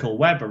physical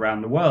web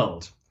around the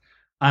world.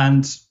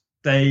 And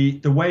the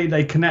way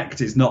they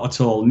connect is not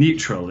at all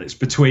neutral. It's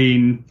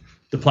between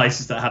the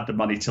places that had the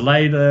money to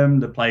lay them,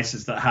 the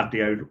places that had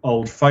the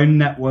old phone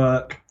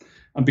network.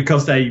 And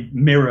because they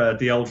mirror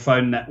the old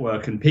phone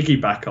network and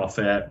piggyback off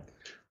it,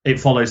 it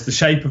follows the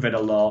shape of it a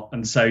lot.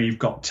 And so you've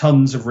got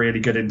tons of really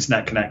good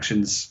internet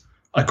connections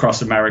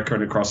across America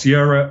and across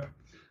Europe.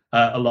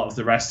 A lot of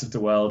the rest of the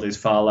world is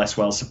far less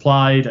well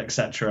supplied,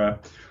 etc.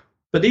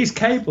 But these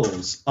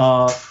cables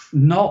are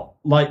not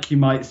like you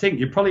might think.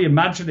 You're probably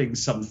imagining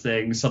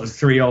something sort of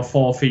 3 or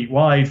 4 feet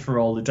wide for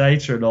all the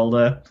data and all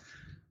the.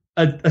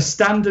 A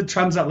standard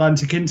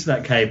transatlantic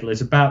internet cable is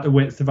about the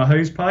width of a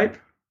hose pipe.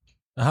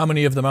 How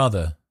many of them are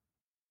there?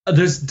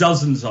 There's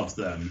dozens of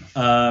them,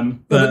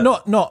 but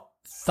not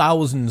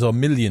thousands or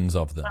millions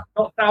of them.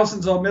 Not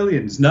thousands or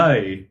millions,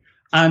 no.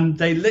 And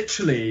they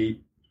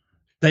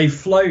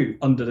float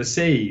under the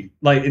sea.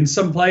 Like in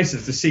some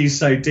places, the sea's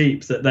so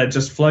deep that they're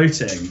just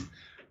floating.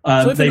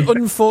 So if an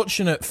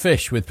unfortunate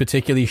fish with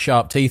particularly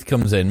sharp teeth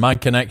comes in, my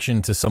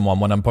connection to someone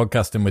when I'm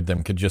podcasting with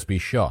them could just be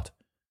shot.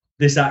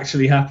 This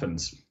actually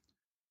happens.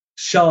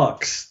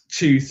 Sharks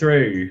chew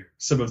through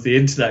some of the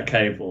internet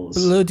cables.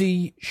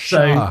 Bloody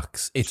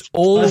sharks. So, it's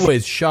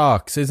always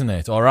sharks, isn't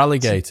it? Or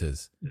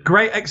alligators.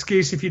 Great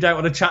excuse if you don't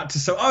want to chat to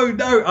someone. Oh,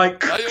 no,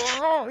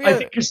 I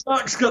think a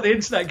shark's got the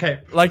internet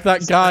cable. Like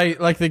that guy,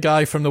 like the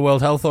guy from the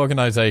World Health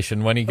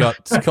Organization when he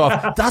got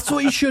caught. That's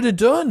what he should have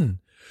done.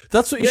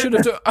 That's what he should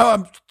have done. Oh,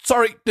 I'm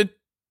sorry. The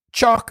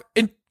shark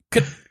in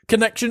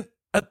connection.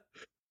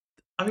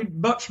 I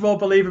mean, much more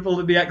believable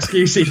than the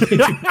excuse.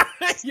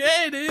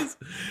 Yeah, it is.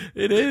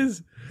 It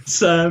is.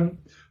 So,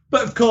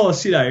 but of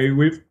course,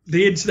 with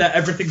the internet,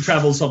 everything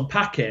travels on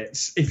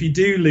packets. If you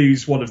do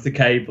lose one of the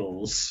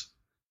cables,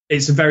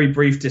 it's a very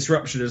brief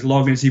disruption. As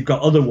long as you've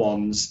got other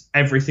ones,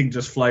 everything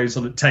just flows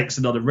on. It takes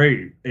another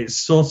route. It's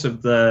sort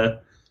of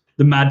the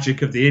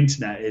magic of the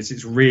internet is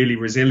it's really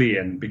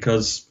resilient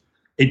because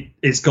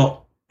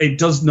it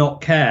does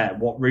not care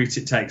what route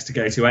it takes to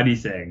go to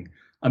anything.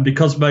 And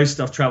because most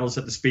stuff travels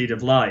at the speed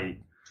of light,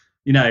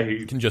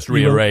 you can just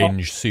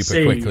rearrange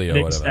super quickly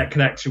or whatever. That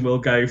connection will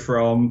go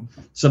from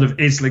sort of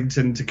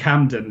Islington to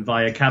Camden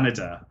via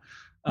Canada.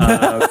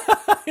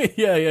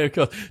 Yeah, of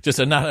course. Just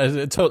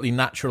a totally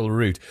natural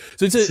route.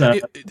 So so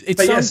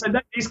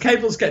these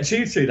cables get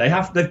chewed through.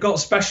 They've got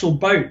special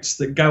boats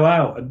that go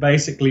out and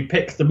basically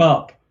pick them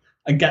up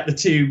and get the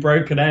two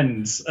broken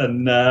ends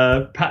and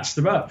patch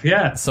them up.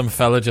 Yeah, some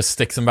fella just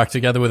sticks them back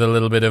together with a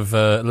little bit of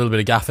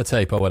gaffer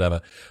tape or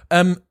whatever.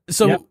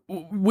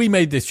 We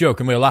made this joke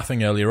and we were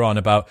laughing earlier on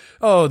about,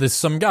 there's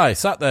some guy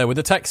sat there with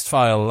a text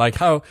file. Like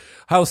how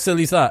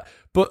silly is that?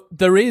 But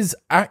there is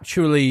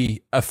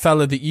actually a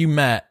fella that you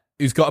met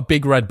who's got a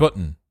big red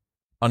button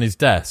on his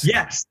desk.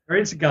 Yes, there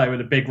is a guy with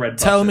a big red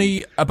button. Tell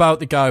me about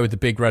the guy with the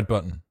big red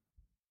button.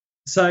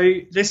 So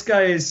this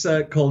guy is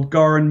called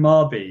Goran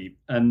Marby,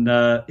 and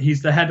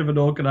he's the head of an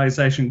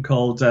organization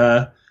called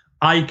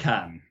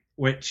ICANN,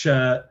 which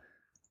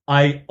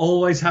I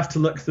always have to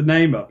look the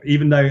name up,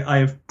 even though I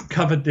have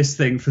covered this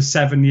thing for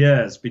 7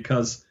 years,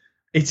 because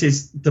it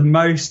is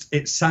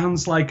it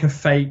sounds like a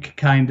fake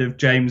kind of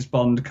James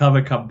Bond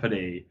cover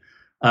company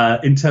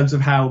in terms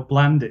of how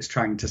bland it's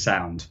trying to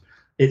sound.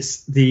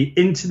 It's the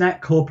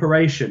Internet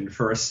Corporation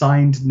for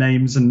Assigned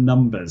Names and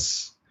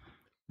Numbers.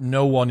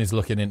 No one is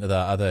looking into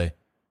that, are they?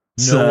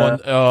 No one.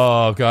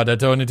 Oh, God, I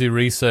don't want to do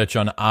research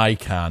on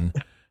ICANN.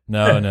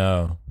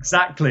 No.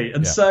 Exactly.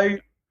 And so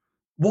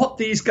what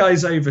these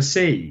guys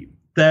oversee,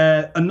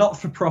 they're a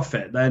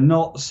not-for-profit. They're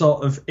not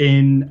sort of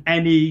in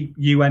any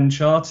UN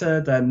charter.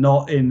 They're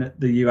not in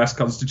the US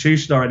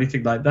Constitution or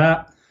anything like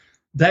that.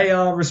 They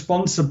are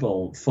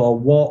responsible for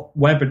what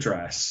web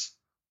address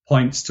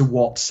points to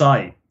what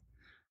site.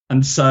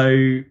 And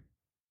so,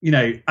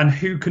 and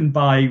who can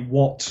buy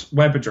what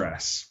web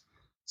address.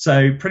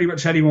 So pretty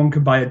much anyone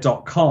can buy a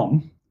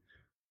 .com,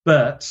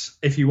 but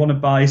if you want to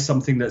buy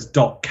something that's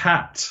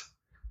 .cat,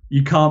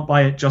 you can't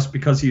buy it just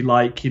because you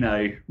like,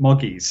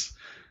 Moggies.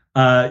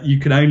 You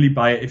can only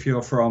buy it if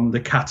you're from the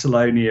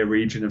Catalonia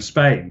region of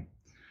Spain.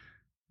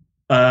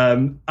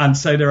 And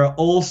so there are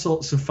all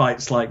sorts of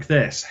fights like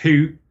this.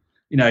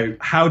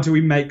 How do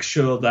we make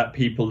sure that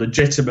people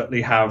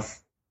legitimately have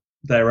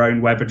their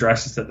own web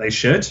addresses that they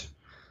should?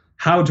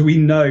 How do we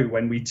know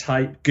when we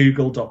type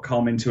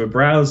google.com into a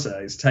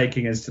browser, it's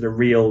taking us to the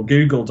real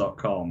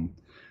google.com?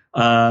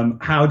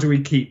 How do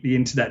we keep the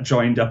internet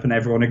joined up and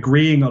everyone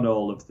agreeing on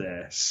all of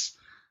this?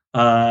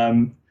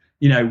 One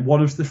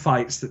of the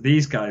fights that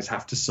these guys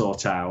have to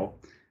sort out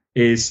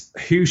is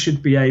who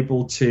should be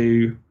able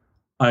to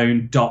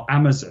own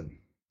 .amazon.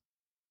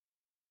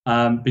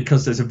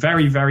 Because there's a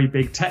very, very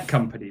big tech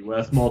company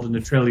worth more than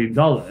 $1 trillion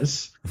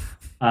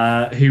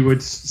who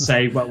would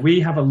say, well,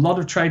 we have a lot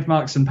of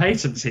trademarks and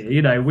patents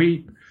here.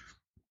 We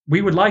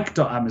would like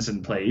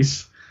 .amazon,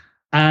 please.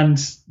 And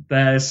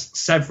there's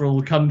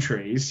several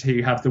countries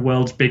who have the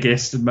world's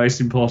biggest and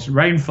most important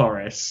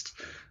rainforest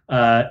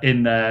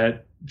in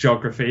their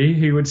geography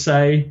who would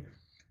say,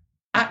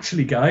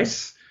 actually,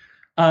 guys,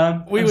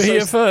 we were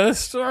here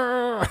first. In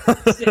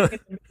the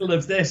middle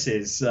of this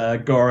is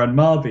Goran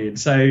Marby. And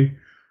so,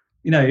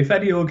 if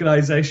any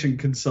organization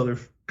can sort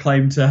of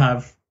claim to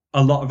have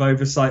a lot of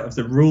oversight of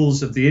the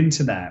rules of the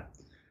internet,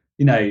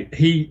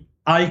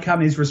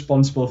 ICANN is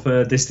responsible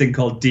for this thing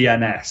called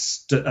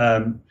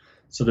DNS,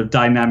 sort of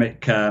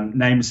dynamic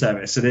name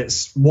service. And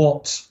it's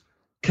what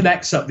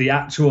connects up the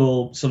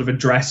actual sort of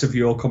address of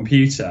your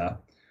computer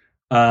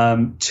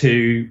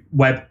to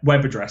web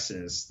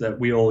addresses that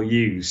we all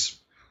use.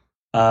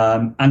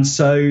 And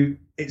so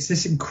it's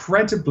this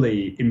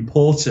incredibly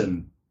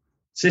important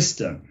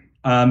system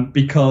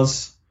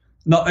because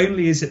not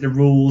only is it the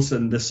rules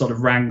and the sort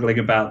of wrangling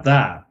about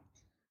that,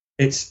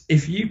 it's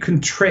if you can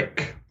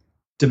trick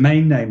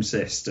domain name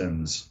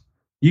systems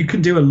you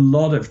can do a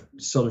lot of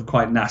sort of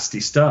quite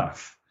nasty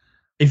stuff.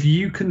 If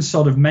you can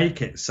sort of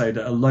make it so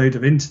that a load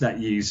of internet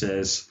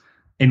users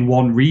in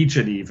one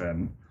region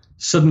even,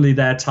 suddenly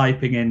they're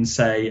typing in,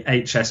 say,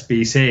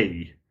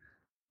 HSBC,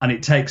 and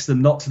it takes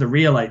them not to the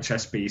real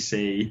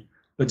HSBC,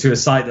 but to a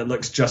site that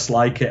looks just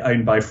like it,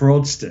 owned by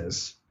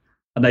fraudsters,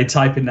 and they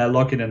type in their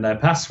login and their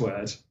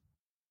password,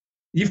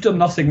 you've done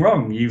nothing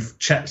wrong. You've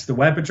checked the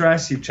web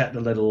address, you've checked the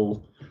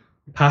little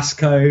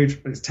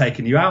passcode, but it's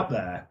taken you out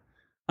there.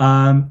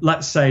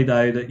 Let's say,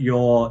 though, that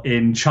you're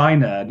in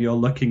China and you're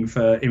looking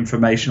for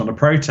information on a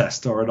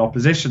protest or an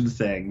opposition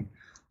thing,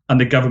 and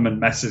the government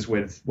messes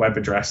with web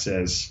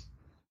addresses.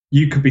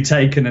 You could be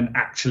taken and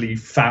actually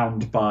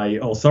found by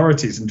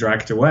authorities and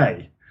dragged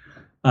away.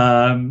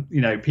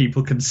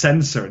 People can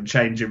censor and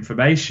change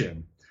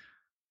information.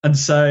 And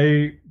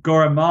so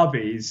Goran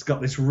Marby's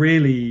got this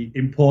really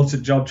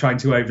important job trying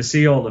to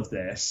oversee all of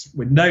this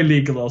with no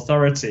legal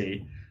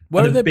authority.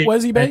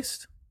 Where's he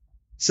based?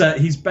 So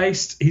he's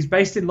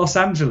based in Los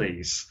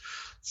Angeles.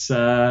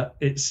 So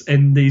it's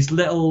in these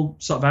little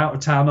sort of out of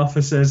town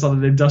offices on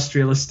an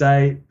industrial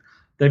estate.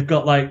 They've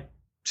got like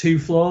 2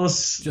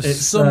 floors.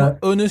 Just some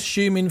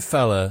unassuming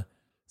fella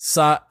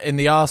sat in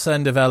the arse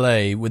end of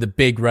LA with a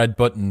big red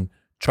button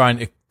trying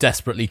to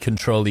desperately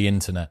control the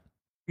internet.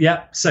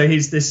 Yeah, so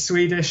he's this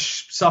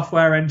Swedish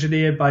software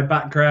engineer by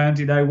background,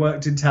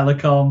 worked in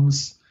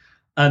telecoms.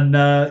 And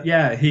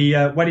he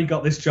when he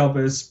got this job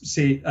as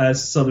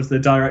sort of the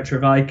director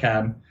of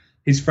ICANN,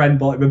 his friend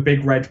bought him a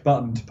big red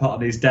button to put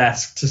on his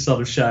desk to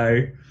sort of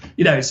show,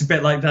 it's a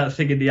bit like that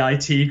thing in the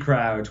IT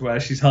crowd where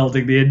she's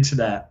holding the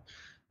internet.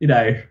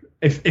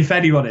 If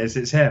anyone is,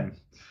 it's him.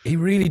 He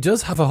really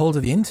does have a hold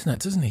of the internet,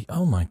 doesn't he?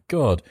 Oh my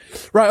God.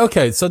 Right,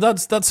 okay, so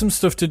that's some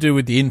stuff to do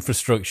with the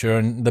infrastructure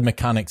and the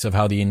mechanics of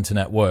how the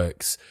internet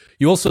works.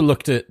 You also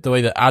looked at the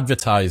way that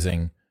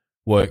advertising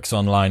works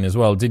online as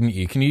well, didn't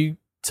you? Can you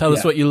tell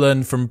us what you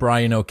learned from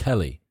Brian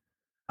O'Kelly?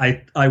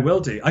 I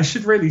will do. I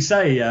should really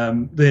say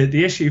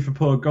the issue for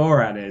poor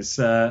Goran is,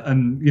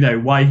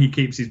 why he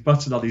keeps his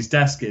button on his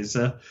desk is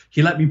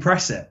he let me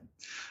press it.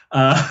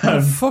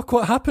 Fuck,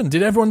 what happened?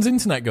 Did everyone's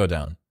internet go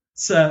down?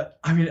 So,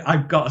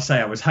 I've got to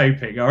say I was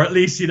hoping, or at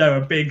least,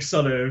 a big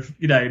sort of,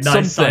 nice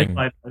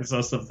sci-fi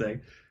or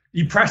something.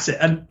 You press it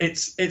and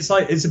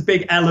it's a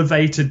big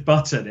elevated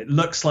button. It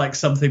looks like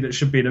something that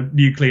should be in a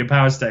nuclear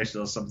power station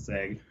or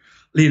something.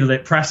 Needle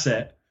it, press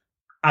it.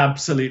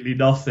 Absolutely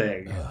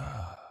nothing.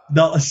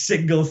 Not a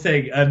single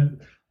thing.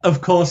 And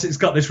of course, it's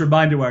got this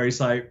reminder where it's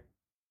like,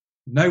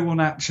 no one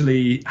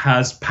actually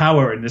has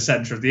power in the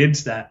center of the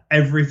internet.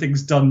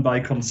 Everything's done by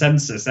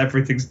consensus.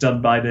 Everything's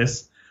done by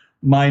this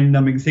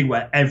mind-numbing thing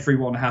where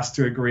everyone has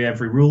to agree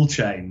every rule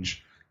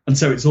change. And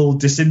so it's all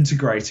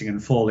disintegrating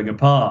and falling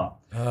apart.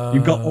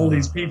 You've got all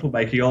these people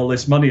making all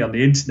this money on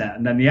the internet,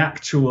 and then the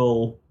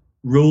actual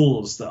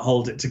rules that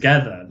hold it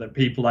together, that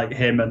people like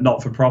him and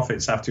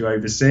not-for-profits have to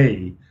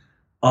oversee,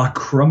 are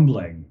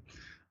crumbling.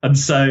 And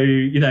so,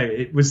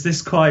 it was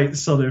this quite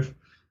sort of,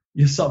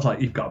 you're sort of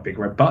like, you've got a big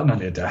red button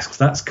on your desk.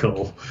 That's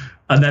cool.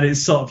 And then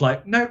it's sort of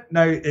like, no,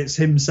 it's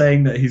him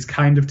saying that he's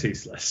kind of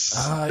toothless.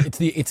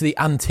 It's the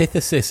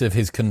antithesis of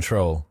his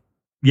control.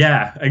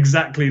 Yeah,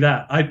 exactly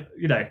that. I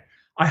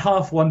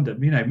half wonder,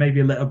 maybe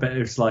a little bit.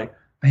 It's like,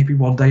 maybe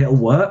one day it'll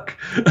work.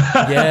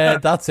 Yeah,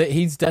 that's it.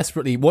 He's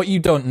desperately. What you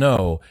don't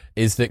know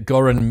is that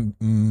Goran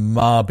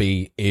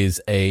Marby is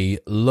a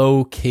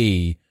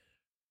low-key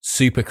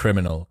super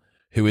criminal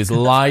who is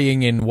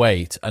lying in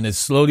wait and has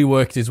slowly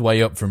worked his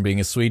way up from being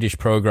a Swedish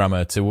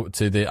programmer to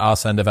the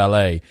arse end of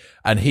LA.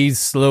 And he's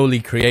slowly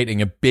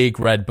creating a big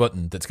red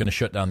button that's going to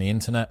shut down the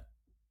internet.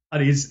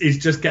 And he's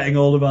just getting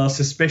all of our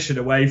suspicion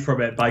away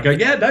from it by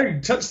going, yeah, no,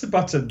 touch the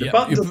button. The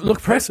button doesn't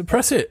look, press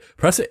it.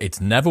 It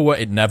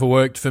never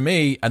worked for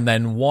me. And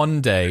then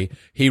one day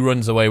he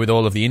runs away with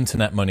all of the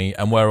internet money,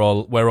 and we're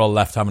all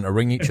left having to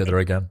ring each other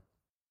again.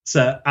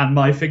 So, and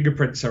my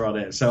fingerprints are on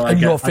it. So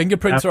your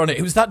fingerprints are on it.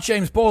 It was that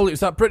James Ball. It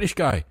was that British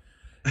guy.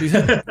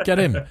 Get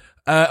him.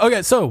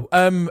 Okay, so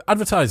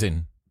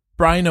advertising.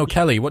 Brian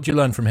O'Kelly, what do you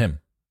learn from him?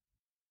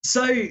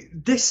 So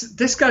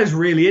this guy's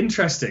really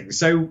interesting.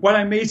 So when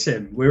I meet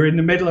him, we're in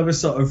the middle of a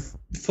sort of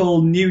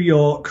full New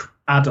York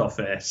ad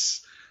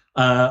office.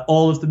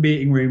 All of the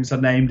meeting rooms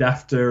are named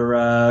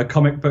after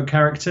comic book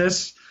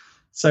characters.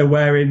 So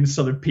we're in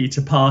sort of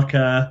Peter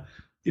Parker.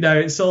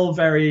 It's all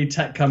very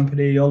tech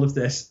company, all of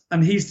this.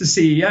 And he's the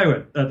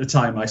CEO at the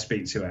time I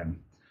speak to him.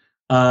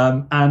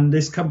 And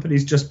this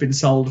company's just been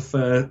sold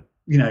for,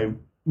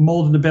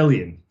 more than $1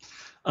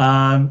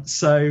 billion.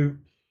 So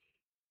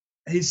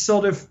he's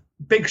sort of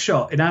big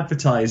shot in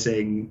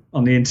advertising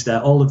on the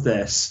internet, all of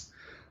this.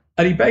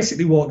 And he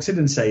basically walks in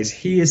and says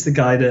he is the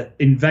guy that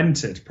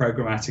invented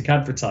programmatic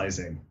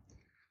advertising.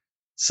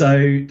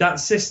 So that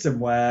system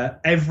where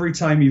every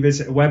time you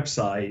visit a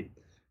website,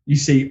 you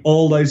see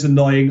all those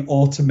annoying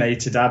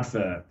automated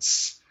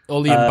adverts.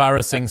 All the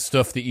embarrassing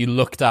stuff that you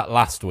looked at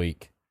last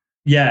week.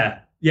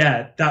 Yeah.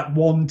 That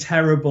one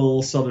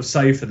terrible sort of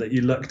sofa that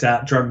you looked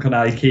at drunk on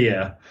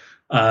IKEA.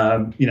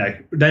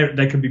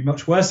 There can be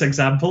much worse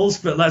examples,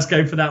 but let's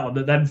go for that one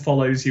that then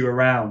follows you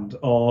around.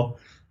 Or,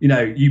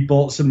 you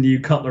bought some new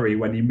cutlery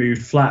when you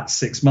moved flats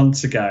 6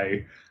 months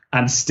ago,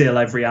 and still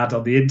every ad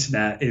on the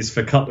internet is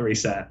for cutlery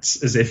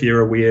sets, as if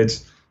you're a weird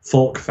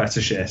fork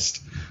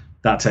fetishist.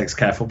 That takes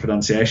careful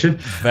pronunciation.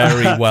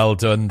 Very well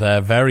done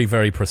there. Very,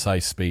 very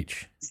precise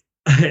speech.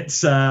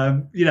 It's,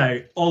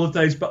 all of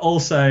those, but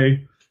also,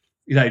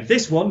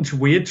 this one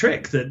weird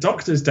trick that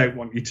doctors don't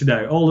want you to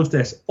know. All of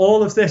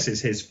this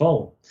is his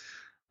fault.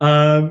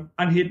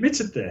 And he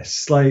admitted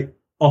this,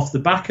 off the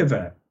back of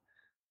it.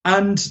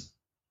 And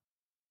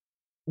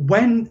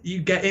when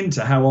you get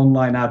into how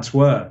online ads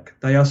work,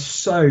 they are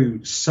so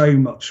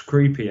much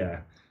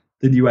creepier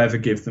than you ever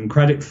give them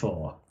credit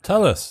for.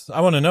 Tell us.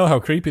 I want to know how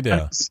creepy they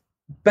are.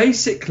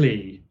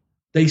 Basically,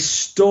 they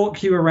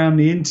stalk you around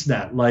the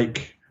internet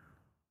like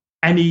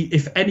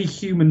if any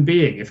human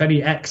being, if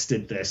any ex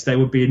did this, they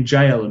would be in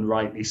jail, and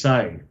rightly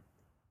so.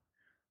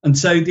 And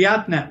so the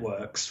ad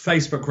networks,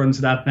 Facebook runs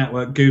an ad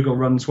network, Google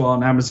runs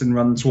one, Amazon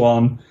runs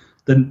one,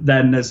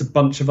 then there's a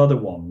bunch of other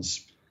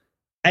ones.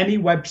 Any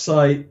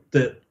website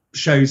that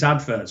shows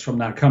adverts from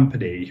that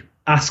company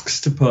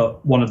asks to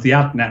put one of the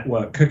ad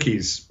network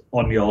cookies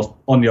on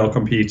your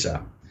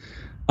computer.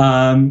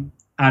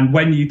 And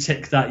when you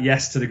tick that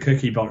yes to the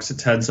cookie box, it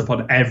turns up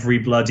on every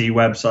bloody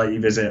website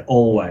you visit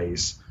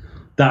always.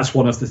 That's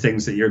one of the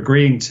things that you're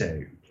agreeing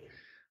to.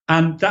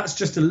 And that's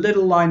just a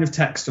little line of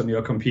text on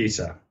your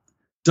computer.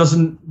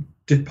 Doesn't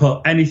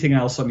put anything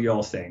else on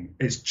your thing.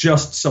 It's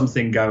just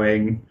something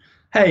going,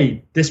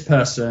 hey, this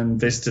person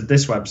visited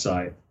this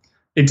website.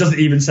 It doesn't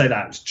even say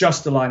that. It's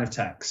just a line of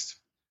text.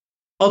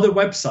 Other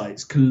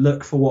websites can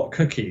look for what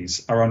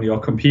cookies are on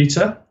your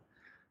computer.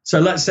 So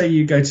let's say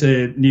you go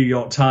to New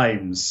York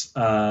Times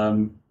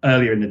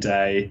earlier in the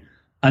day,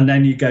 and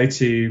then you go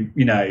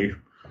to,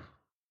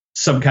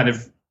 some kind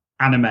of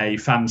anime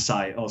fan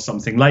site or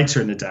something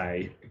later in the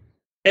day.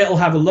 It'll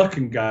have a look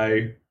and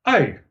go,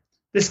 oh,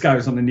 this guy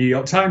was on the New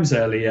York Times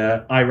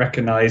earlier. I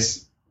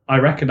recognize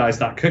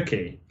that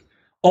cookie.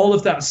 All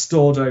of that's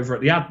stored over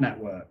at the ad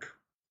network.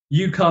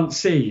 You can't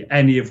see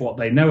any of what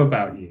they know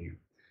about you.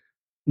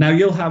 Now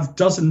you'll have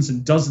dozens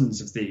and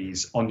dozens of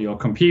these on your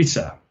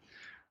computer.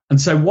 And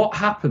so what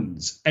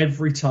happens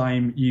every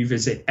time you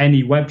visit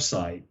any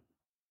website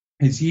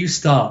is you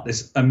start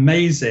this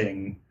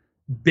amazing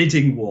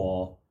bidding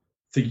war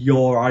for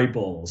your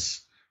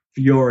eyeballs,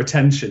 for your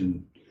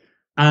attention.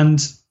 And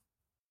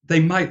they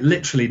might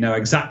literally know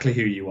exactly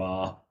who you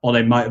are, or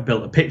they might have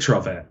built a picture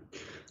of it.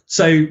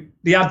 So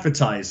the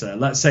advertiser,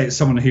 let's say it's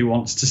someone who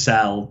wants to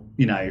sell,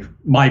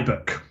 my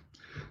book.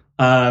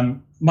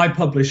 My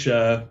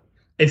publisher,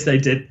 if they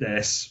did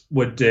this,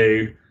 would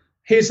do,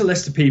 here's a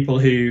list of people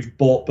who've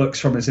bought books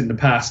from us in the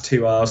past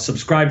who are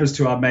subscribers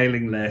to our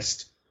mailing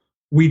list.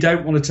 We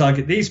don't want to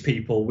target these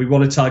people. We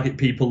want to target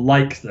people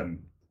like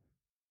them.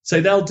 So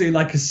they'll do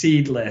like a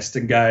seed list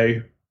and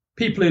go,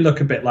 people who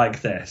look a bit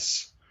like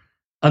this.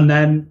 And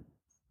then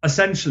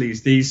essentially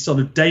these sort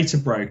of data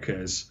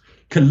brokers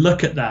can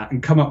look at that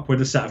and come up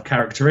with a set of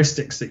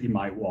characteristics that you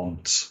might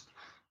want.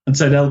 And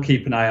so they'll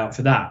keep an eye out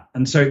for that.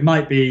 And so it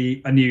might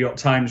be a New York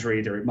Times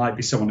reader. It might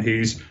be someone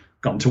who's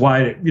gone to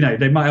Wired.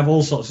 They might have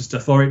all sorts of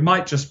stuff. Or it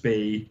might just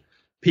be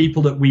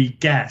people that we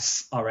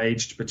guess are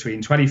aged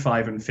between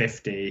 25 and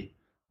 50,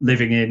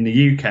 living in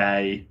the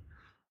UK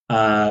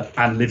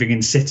and living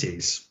in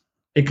cities.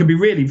 It can be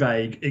really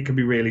vague. It can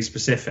be really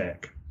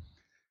specific.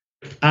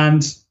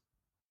 And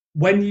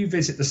when you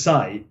visit the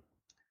site,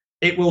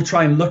 it will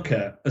try and look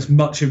at as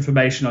much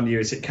information on you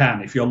as it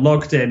can. If you're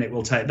logged in, it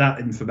will take that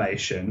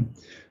information,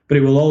 but it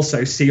will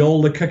also see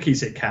all the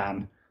cookies it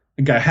can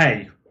and go,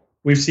 hey,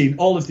 we've seen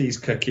all of these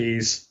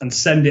cookies, and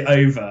send it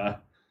over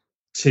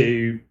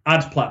to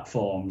ad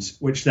platforms,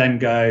 which then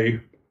go,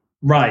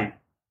 right,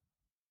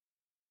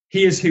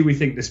 here's who we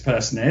think this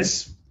person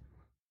is.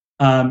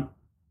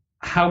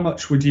 How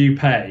much would you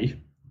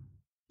pay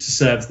to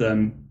serve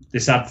them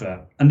this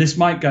advert? And this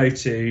might go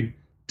to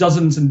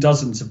dozens and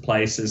dozens of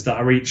places that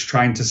are each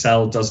trying to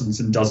sell dozens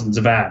and dozens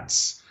of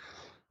ads.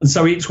 And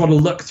so each one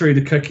will look through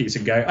the cookies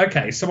and go,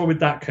 okay, someone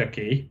with that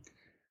cookie,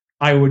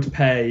 I would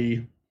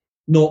pay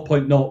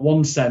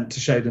 0.01 cent to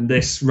show them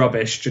this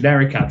rubbish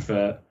generic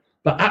advert.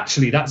 But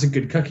actually, that's a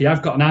good cookie.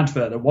 I've got an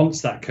advert that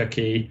wants that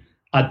cookie.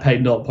 I'd pay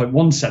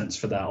 0.1 cents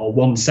for that, or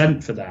 1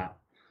 cent for that.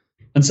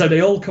 And so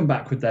they all come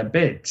back with their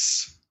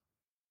bids.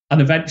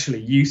 And eventually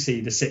you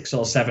see the 6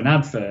 or 7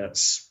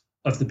 adverts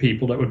of the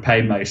people that would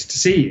pay most to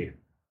see you.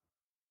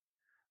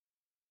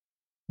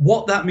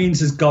 What that means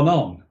has gone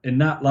on in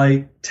that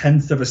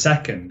tenth of a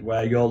second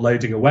where you're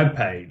loading a web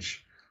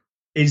page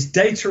is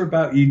data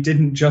about you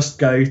didn't just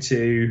go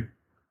to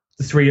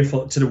the 3 or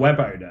 4 to the web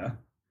owner,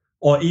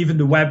 or even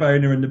the web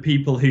owner and the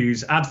people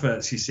whose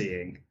adverts you're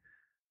seeing.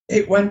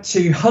 It went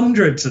to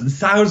hundreds and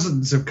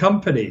thousands of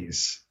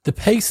companies. The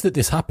pace that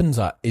this happens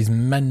at is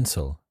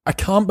mental. I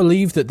can't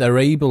believe that they're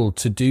able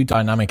to do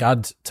dynamic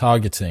ad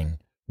targeting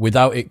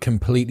without it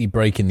completely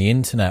breaking the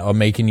internet or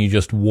making you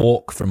just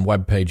walk from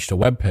web page to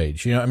web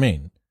page. You know what I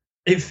mean?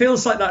 it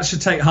feels like that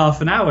should take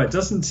half an hour,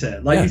 doesn't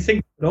it? Like, you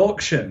think of an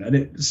auction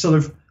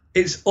and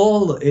it's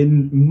all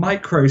in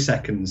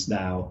microseconds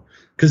now,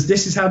 because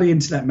this is how the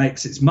internet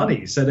makes its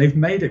money. So they've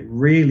made it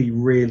really,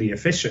 really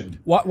efficient.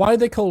 Why are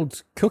they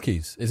called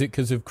cookies? Is it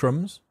because of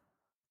crumbs?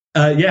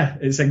 Yeah,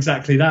 it's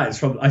exactly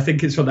that. I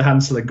think it's from the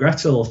Hansel and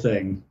Gretel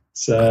thing.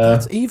 So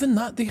even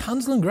that, the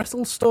Hansel and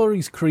Gretel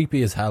story's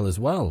creepy as hell as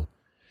well.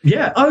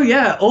 Yeah. Oh,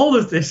 yeah. All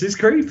of this is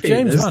creepy.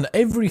 James, man,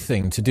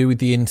 everything to do with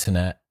the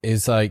internet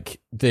is like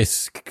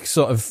this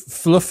sort of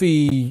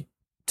fluffy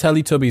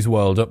Teletubbies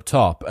world up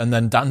top, and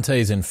then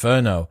Dante's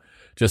Inferno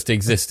just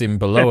existing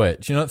below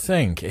it. Do you not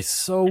think? It's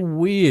so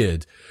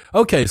weird.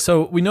 Okay,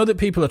 so we know that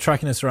people are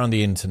tracking us around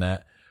the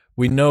internet.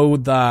 We know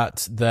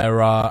that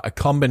there are a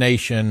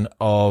combination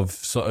of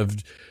sort of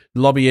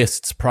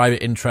lobbyists,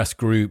 private interest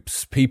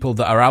groups, people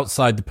that are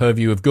outside the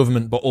purview of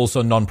government, but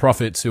also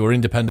non-profits who are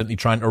independently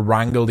trying to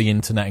wrangle the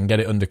internet and get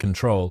it under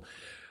control.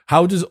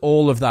 How does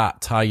all of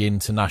that tie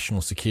into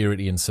national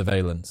security and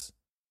surveillance?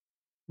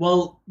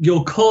 Well,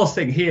 your core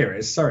thing here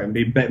is, sorry, I'm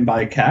being bitten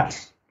by a cat.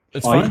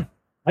 It's fine.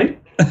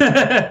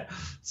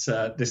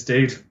 So this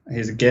dude,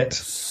 he's a git.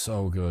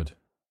 So good.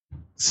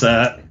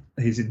 So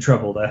he's in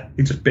trouble there.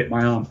 He just bit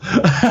my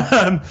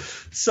arm.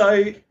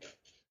 So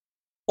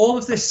all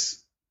of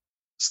this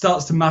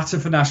starts to matter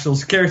for national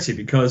security,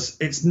 because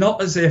it's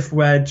not as if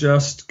we're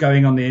just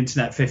going on the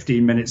internet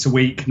 15 minutes a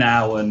week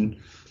now and,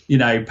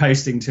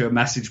 posting to a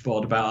message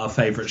board about our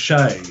favorite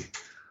show.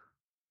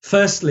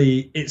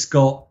 Firstly, it's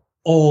got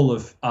all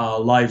of our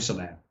lives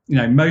on it.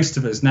 Most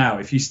of us now,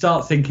 if you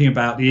start thinking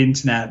about the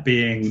internet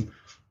being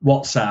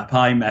WhatsApp,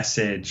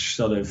 iMessage,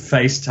 sort of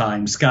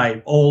FaceTime,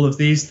 Skype, all of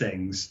these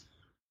things,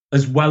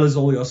 as well as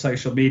all your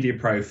social media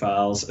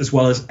profiles, as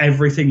well as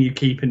everything you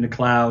keep in the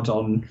cloud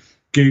on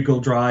Google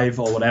Drive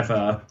or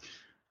whatever,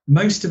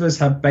 most of us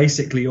have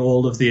basically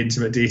all of the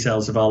intimate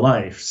details of our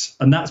lives.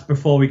 And that's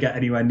before we get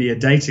anywhere near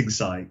dating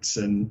sites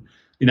and,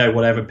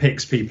 whatever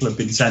pics people have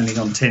been sending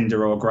on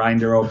Tinder or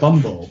Grindr or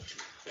Bumble.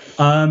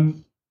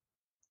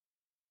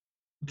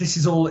 This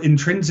is all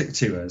intrinsic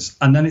to us.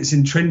 And then it's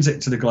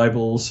intrinsic to the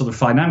global sort of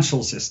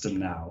financial system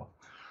now.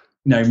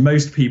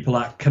 Most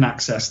people can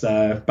access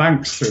their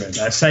banks through it,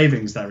 their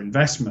savings, their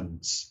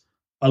investments.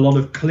 A lot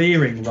of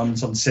clearing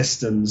runs on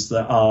systems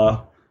that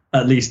are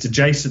at least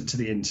adjacent to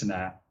the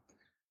internet.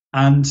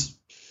 And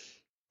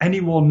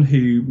anyone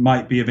who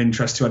might be of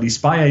interest to any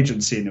spy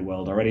agency in the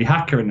world or any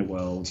hacker in the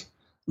world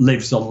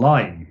lives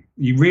online.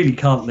 You really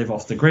can't live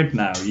off the grid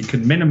now. You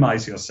can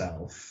minimize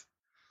yourself.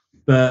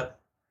 But,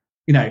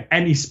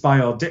 any spy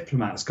or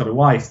diplomat's got a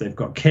wife, they've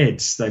got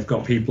kids, they've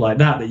got people like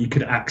that you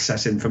could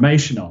access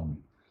information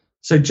on.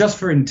 So just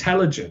for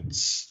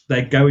intelligence,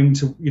 they're going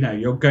to,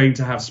 you're going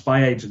to have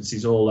spy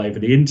agencies all over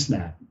the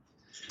internet.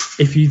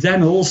 If you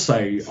then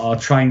also are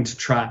trying to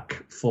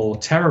track for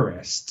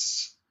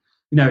terrorists,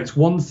 it's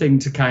one thing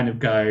to kind of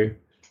go,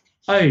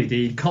 oh,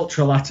 the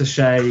cultural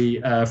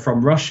attaché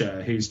from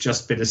Russia who's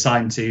just been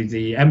assigned to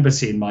the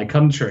embassy in my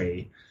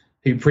country,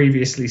 who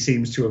previously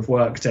seems to have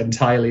worked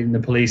entirely in the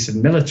police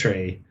and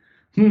military.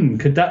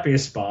 Could that be a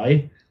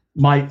spy?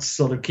 Might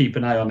sort of keep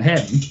an eye on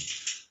him.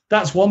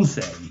 That's one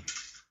thing.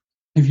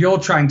 If you're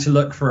trying to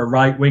look for a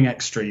right-wing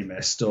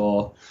extremist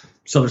or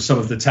sort of some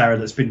of the terror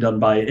that's been done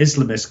by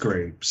Islamist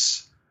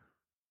groups,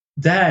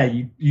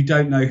 there you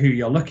don't know who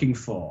you're looking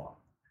for.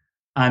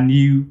 And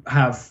you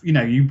have,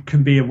 you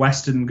can be a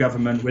Western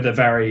government with a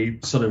very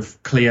sort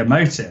of clear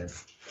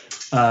motive.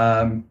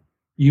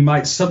 You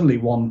might suddenly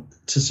want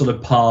to sort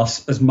of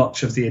parse as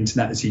much of the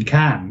internet as you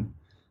can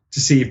to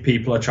see if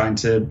people are trying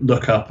to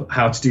look up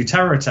how to do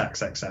terror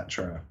attacks,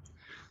 etc.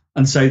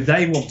 And so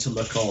they want to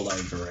look all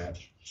over it.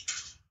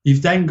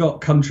 You've then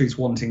got countries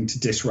wanting to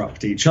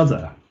disrupt each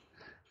other.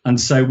 And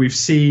so we've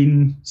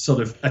seen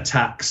sort of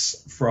attacks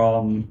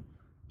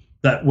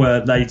that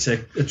were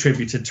later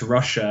attributed to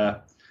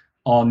Russia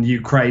on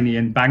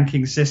Ukrainian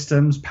banking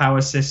systems,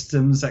 power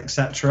systems,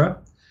 etc.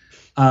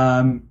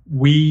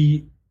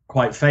 We,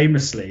 quite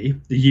famously,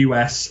 the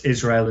US,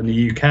 Israel, and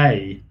the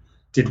UK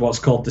did what's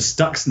called the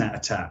Stuxnet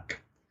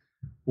attack,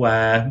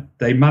 where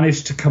they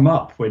managed to come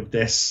up with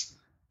this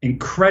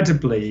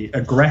incredibly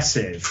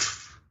aggressive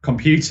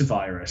computer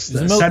virus.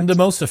 The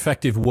most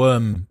effective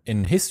worm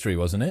in history,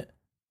 wasn't it?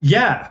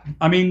 Yeah.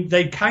 I mean,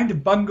 they kind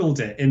of bungled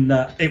it in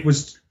that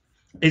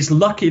it's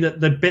lucky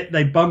that the bit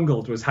they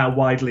bungled was how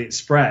widely it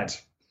spread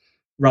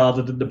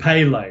rather than the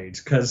payload,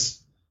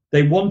 because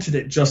they wanted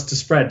it just to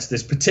spread to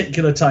this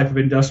particular type of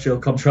industrial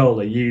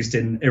controller used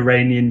in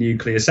Iranian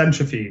nuclear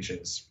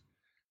centrifuges.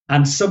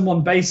 And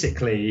someone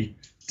basically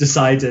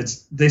decided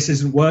this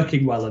isn't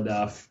working well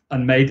enough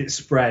and made it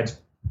spread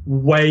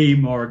way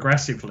more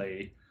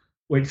aggressively,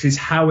 which is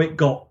how it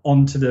got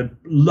onto the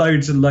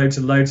loads and loads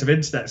and loads of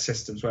internet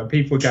systems where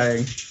people were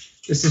going,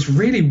 there's this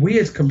really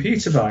weird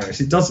computer virus.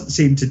 It doesn't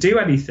seem to do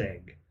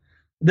anything.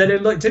 And then they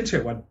looked into it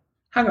and went,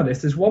 hang on,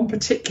 if there's one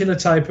particular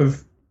type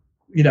of,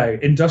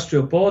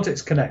 industrial board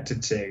it's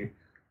connected to,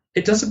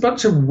 it does a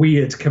bunch of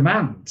weird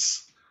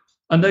commands.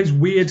 And those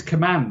weird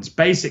commands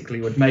basically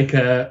would make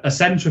a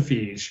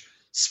centrifuge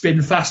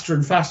spin faster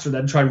and faster,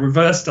 then try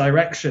reverse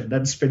direction,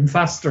 then spin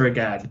faster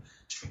again,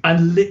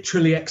 and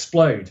literally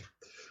explode.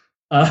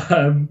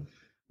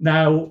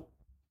 Now,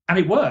 and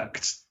it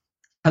worked,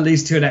 at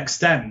least to an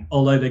extent,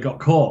 although they got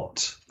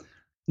caught.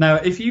 Now,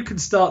 if you can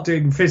start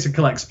doing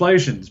physical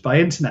explosions by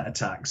internet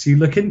attacks, you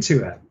look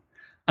into it.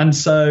 And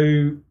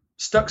so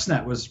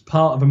Stuxnet was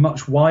part of a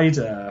much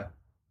wider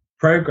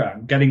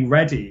program getting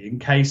ready in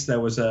case there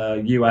was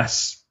a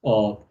US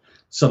or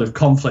sort of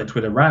conflict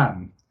with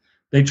Iran.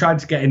 They tried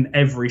to get in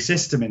every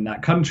system in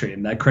that country,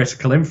 in their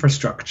critical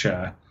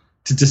infrastructure,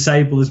 to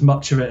disable as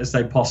much of it as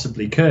they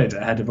possibly could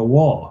ahead of a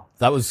war.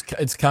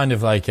 It's kind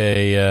of like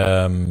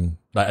a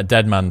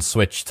dead man's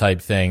switch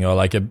type thing, or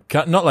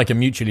not like a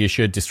mutually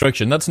assured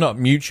destruction. That's not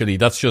mutually,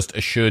 that's just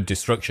assured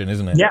destruction,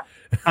 isn't it? Yeah.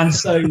 And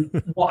so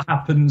what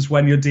happens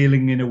when you're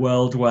dealing in a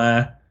world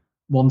where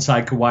one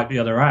side can wipe the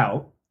other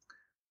out?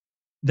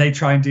 They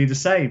try and do the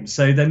same.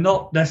 So they're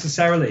not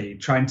necessarily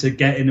trying to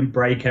get in and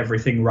break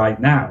everything right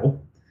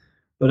now,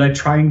 but they're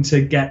trying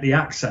to get the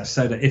access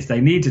so that if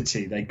they needed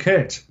to, they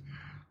could.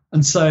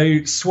 And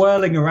so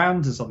swirling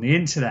around us on the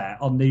internet,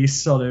 on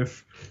these sort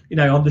of,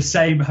 on the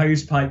same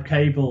hosepipe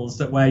cables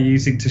that we're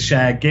using to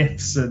share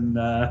GIFs and,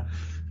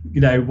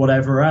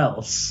 whatever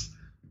else,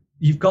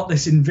 you've got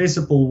this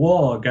invisible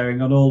war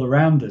going on all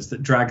around us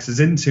that drags us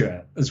into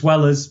it, as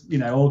well as,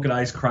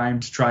 organized crime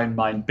to try and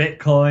mine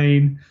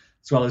Bitcoin,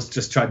 as well as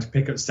just trying to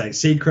pick up state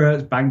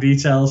secrets, bank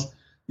details.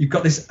 You've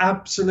got this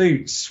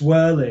absolute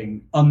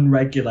swirling,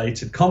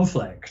 unregulated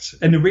conflict.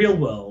 In the real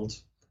world,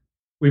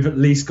 we've at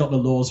least got the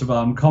laws of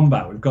armed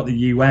combat. We've got the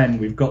UN.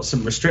 We've got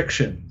some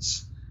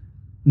restrictions.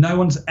 No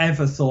one's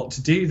ever thought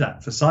to do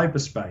that for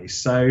cyberspace.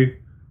 So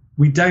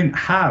we don't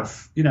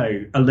have,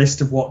 a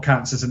list of what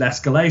counts as an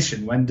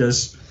escalation. When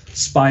does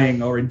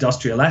spying or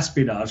industrial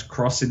espionage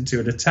cross into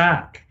an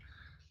attack?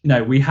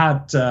 We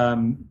had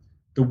the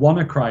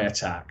WannaCry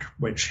attack,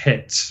 which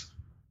hit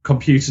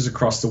computers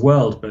across the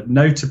world, but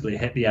notably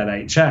hit the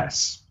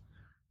NHS.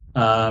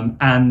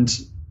 And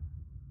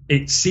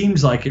it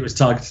seems like it was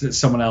targeted at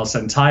someone else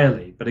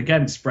entirely, but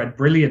again, spread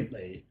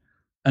brilliantly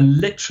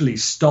and literally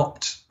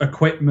stopped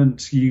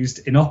equipment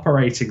used in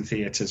operating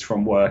theatres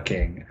from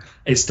working.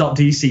 It stopped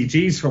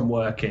ECGs from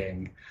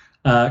working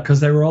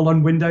because they were all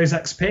on Windows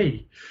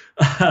XP.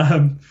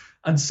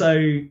 And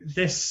so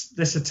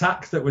this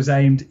attack that was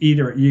aimed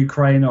either at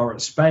Ukraine or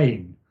at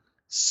Spain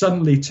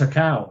suddenly took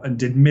out and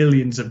did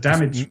millions of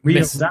damage.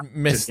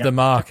 Missed the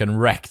mark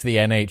and wrecked the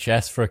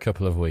NHS for a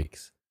couple of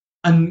weeks.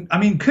 And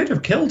could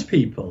have killed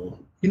people.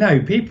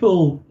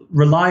 People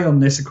rely on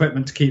this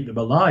equipment to keep them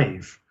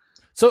alive.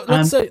 So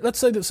let's say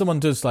that someone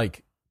does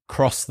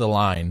cross the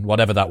line,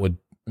 whatever that would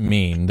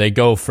mean. They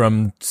go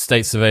from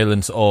state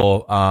surveillance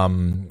or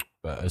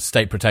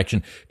state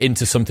protection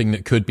into something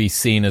that could be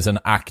seen as an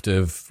act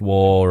of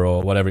war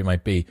or whatever it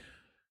might be.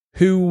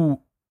 Who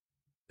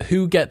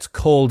gets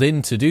called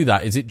in to do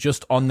that? Is it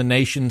just on the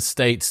nation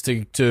states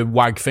to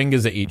wag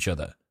fingers at each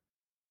other?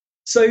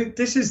 So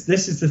this is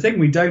the thing.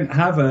 We don't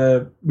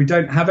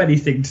have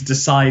anything to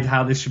decide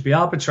how this should be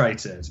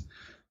arbitrated.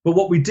 But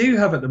what we do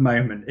have at the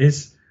moment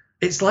is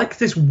it's like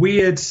this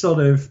weird sort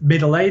of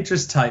Middle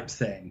Ages type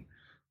thing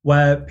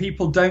where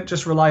people don't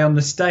just rely on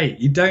the state.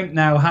 You don't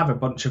now have a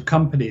bunch of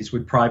companies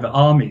with private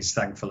armies,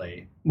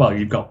 thankfully. Well,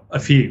 you've got a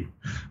few,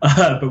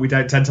 but we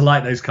don't tend to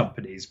like those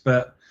companies.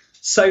 But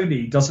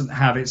Sony doesn't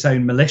have its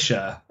own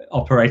militia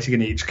operating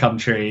in each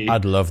country.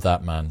 I'd love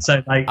that, man.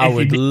 So I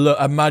would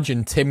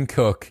imagine Tim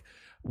Cook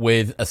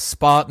with a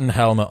Spartan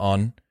helmet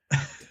on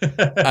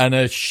and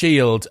a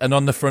shield, and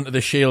on the front of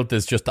the shield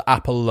there's just the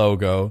Apple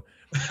logo,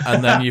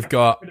 and then you've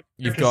got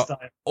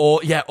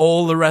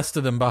all the rest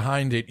of them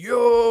behind it.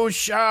 You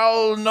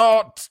shall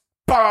not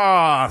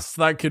pass.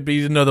 That could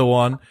be another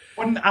one.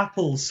 Wouldn't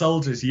Apple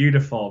soldiers'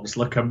 uniforms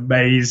look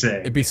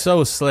amazing? It'd be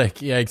so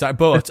slick. Yeah, exactly.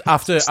 But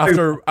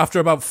after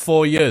about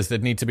 4 years,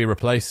 they'd need to be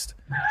replaced.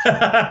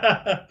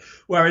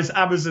 Whereas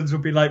Amazon's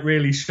would be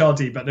really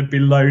shoddy, but there'd be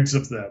loads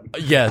of them.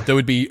 Yeah, there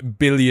would be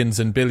billions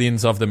and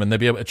billions of them, and they'd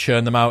be able to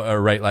churn them out at a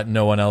rate like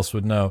no one else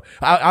would know.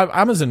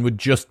 Amazon would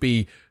just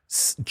be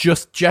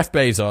just Jeff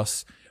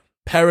Bezos,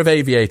 pair of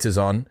aviators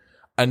on,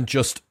 and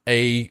just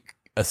a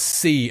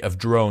sea of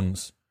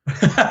drones.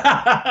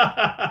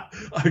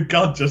 Oh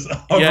God, just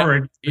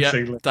hovering. Yeah,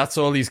 that's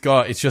all he's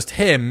got. It's just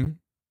him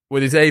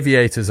with his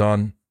aviators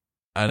on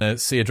and a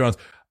sea of drones.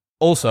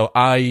 Also,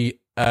 I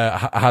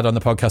had on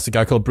the podcast a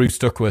guy called Bruce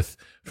Duckworth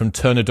from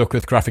Turner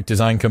Duckworth Graphic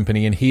Design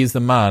Company, and he's the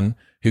man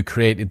who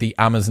created the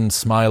Amazon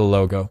Smile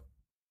logo.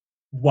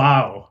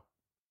 Wow.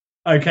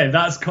 Okay,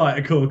 that's quite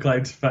a cool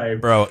claim to fame.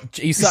 Bro,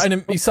 he sat in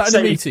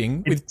a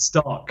meeting with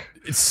stock.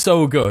 It's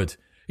so good.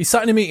 He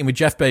sat in a meeting with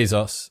Jeff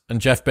Bezos, and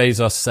Jeff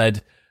Bezos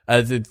said,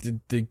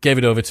 they gave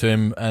it over to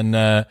him,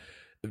 and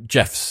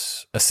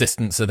Jeff's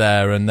assistants are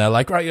there, and they're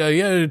like, right,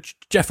 yeah,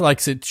 Jeff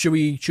likes it. Should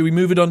we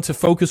move it on to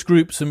focus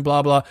groups and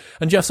blah blah?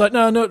 And Jeff's like,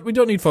 no, we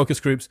don't need focus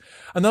groups.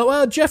 And they're like,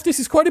 well, Jeff, this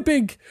is quite a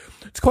big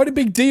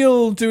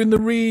deal doing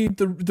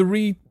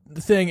the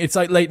thing. It's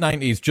like late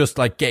 90s, just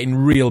like getting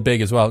real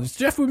big as well.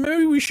 Jeff,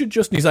 maybe we should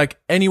just. And he's like,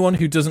 anyone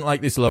who doesn't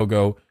like this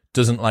logo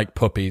doesn't like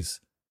puppies.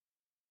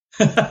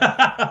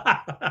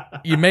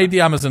 You made the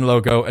Amazon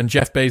logo, and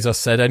Jeff Bezos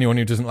said, anyone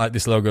who doesn't like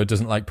this logo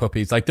doesn't like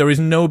puppies. Like, there is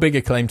no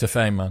bigger claim to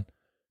fame, man.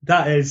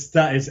 That is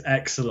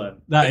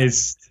excellent.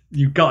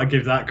 You've got to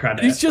give that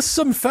credit. He's just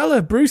some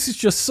fella. Bruce is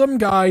just some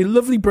guy,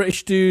 lovely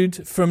British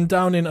dude from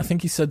down in, I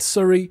think he said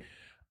Surrey.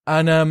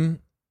 And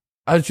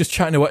I was just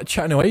chatting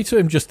away to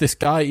him. Just this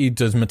guy. He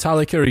does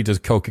Metallica, he does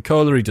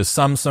Coca-Cola, he does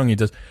Samsung,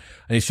 and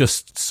he's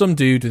just some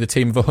dude with a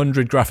team of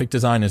 100 graphic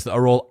designers that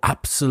are all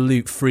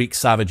absolute freak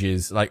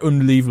savages, like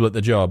unbelievable at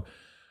the job.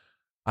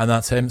 And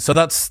that's him. So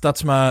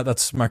that's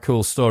my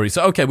cool story.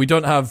 So okay, we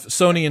don't have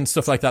Sony and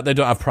stuff like that. They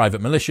don't have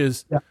private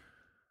militias. Yeah.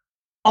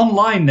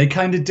 Online, they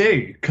kind of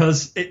do,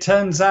 because it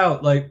turns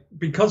out, like,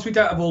 because we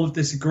don't have all of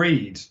this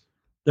agreed,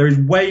 there is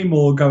way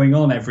more going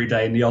on every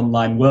day in the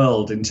online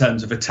world in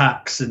terms of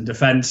attacks and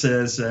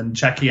defenses and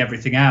checking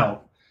everything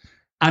out.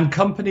 And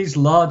companies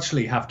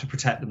largely have to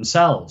protect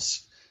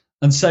themselves.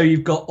 And so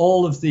you've got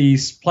all of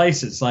these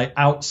places like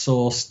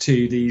outsourced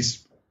to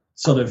these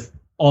sort of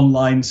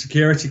online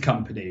security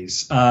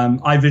companies.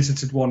 I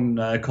visited one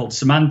called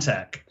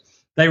Symantec.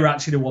 They were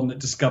actually the one that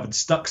discovered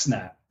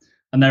Stuxnet,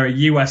 and they're a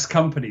US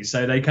company.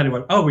 So they kind of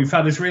went, oh, we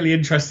found this really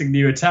interesting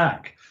new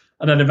attack.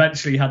 And then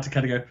eventually had to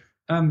kind of go,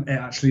 it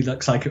actually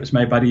looks like it was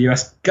made by the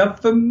US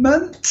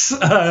government.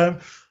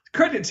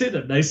 Credit to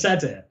them, they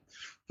said it.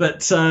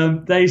 But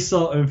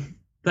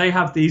they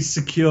have these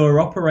secure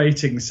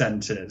operating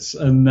centers,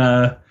 and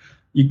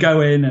you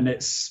go in and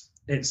it's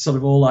sort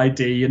of all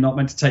ID. You're not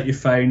meant to take your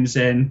phones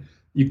in.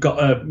 You've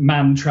got a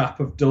man trap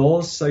of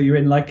doors. So you're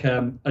in like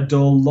a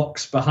door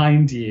locks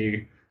behind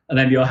you, and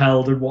then you're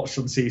held and watched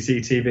on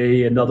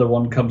CCTV. Another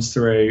one comes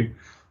through,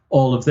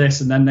 all of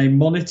this. And then they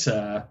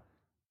monitor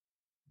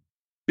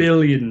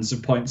billions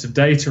of points of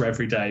data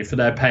every day for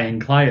their paying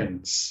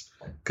clients,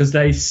 because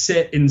they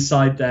sit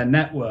inside their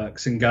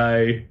networks and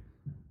go,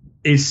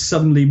 is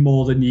suddenly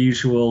more than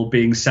usual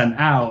being sent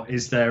out?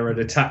 Is there an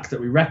attack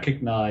that we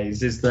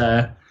recognize? Is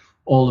there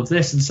all of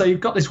this? And so you've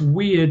got this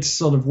weird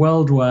sort of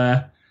world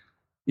where,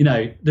 you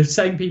know, the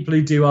same people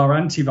who do our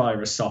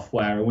antivirus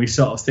software, and we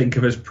sort of think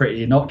of as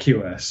pretty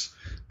innocuous,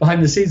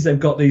 behind the scenes, they've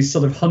got these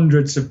sort of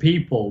hundreds of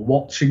people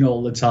watching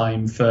all the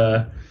time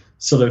for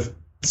sort of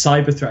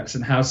cyber threats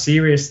and how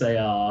serious they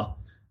are.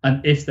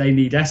 And if they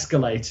need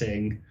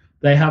escalating,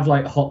 they have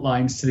like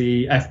hotlines to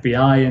the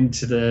FBI and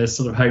to the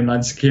sort of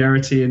Homeland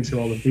Security and to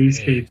all of these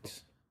people.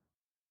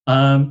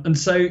 And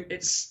so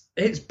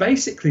it's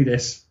basically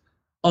this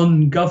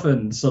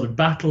ungoverned sort of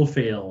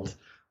battlefield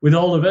with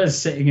all of us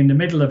sitting in the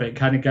middle of it,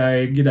 kind of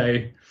going, you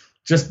know,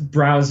 just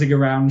browsing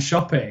around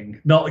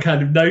shopping, not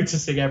kind of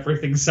noticing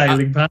everything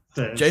sailing past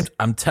us. James,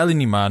 I'm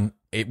telling you, man,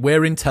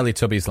 we're in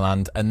Teletubbies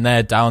land, and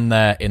they're down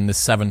there in the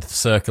seventh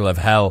circle of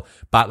hell,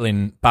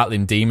 battling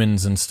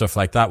demons and stuff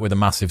like that with a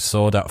massive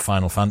sword out of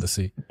Final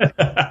Fantasy.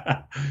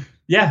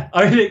 Yeah,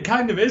 I mean, it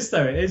kind of is,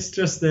 though. It is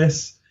just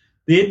this,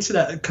 the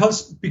internet,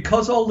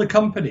 because all the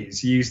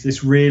companies use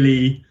this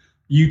really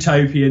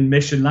utopian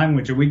mission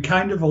language, and we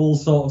kind of all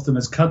thought of them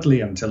as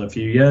cuddly until a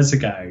few years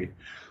ago.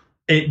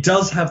 It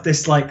does have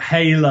this like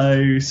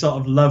halo sort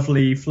of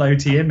lovely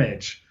floaty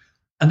image,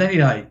 and then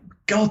you're like,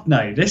 God,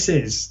 no, this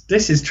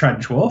is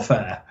trench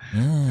warfare.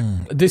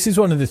 This is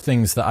one of the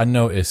things that I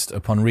noticed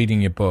upon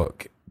reading your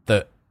book,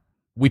 that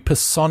we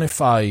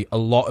personify a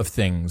lot of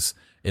things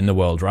in the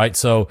world, right?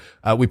 So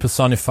we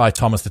personify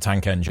Thomas the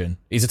Tank Engine.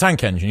 He's a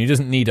tank engine. He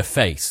doesn't need a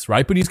face,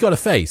 right? But he's got a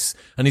face,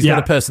 and he's got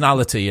a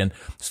personality and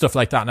stuff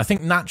like that. And I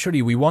think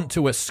naturally we want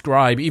to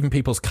ascribe even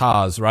people's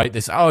cars, right?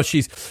 This, oh,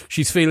 she's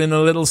feeling a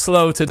little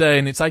slow today.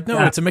 And it's like,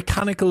 no, it's a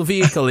mechanical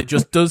vehicle. It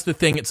just does the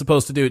thing it's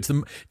supposed to do. It's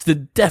the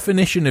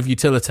definition of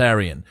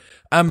utilitarian.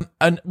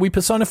 And we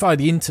personify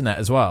the internet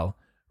as well,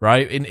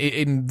 right?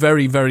 In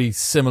very, very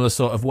similar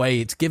sort of way.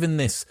 It's given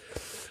this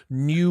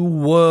new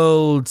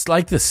world,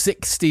 like the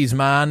 60s,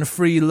 man,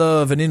 free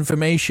love and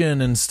information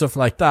and stuff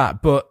like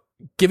that, but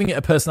giving it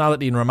a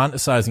personality and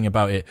romanticizing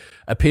about it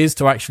appears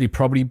to actually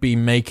probably be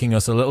making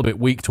us a little bit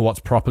weak to what's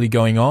properly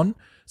going on.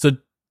 So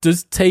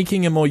does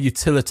taking a more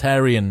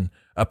utilitarian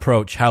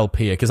approach help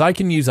here? Because I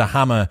can use a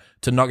hammer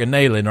to knock a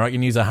nail in, or I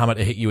can use a hammer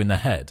to hit you in the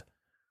head.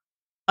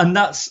 And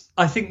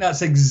I think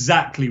that's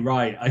exactly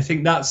right. I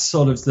think that's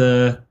sort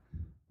of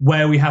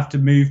where we have to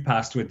move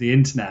past with the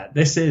internet.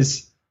 This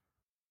is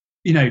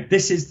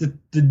the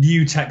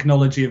new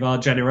technology of our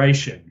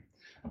generation.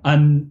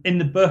 And in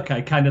the book,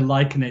 I kind of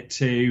liken it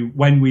to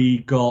when we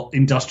got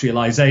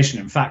industrialization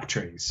in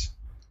factories.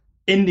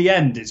 In the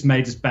end, it's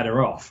made us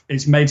better off.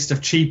 It's made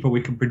stuff cheaper.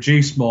 We can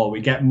produce more.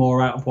 We get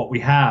more out of what we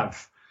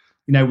have.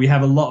 You know, we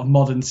have a lot of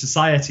modern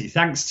society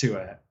thanks to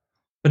it.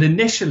 But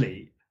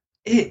initially,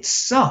 it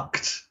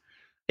sucked.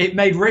 It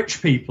made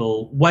rich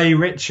people way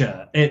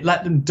richer. It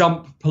let them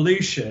dump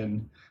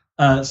pollution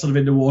sort of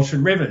in the water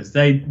and rivers.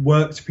 They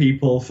worked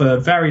people for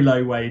very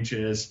low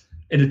wages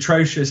in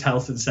atrocious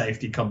health and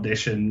safety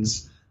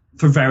conditions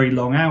for very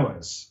long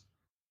hours.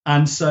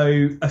 And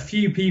so a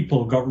few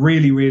people got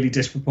really, really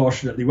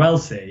disproportionately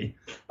wealthy,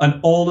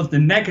 and all of the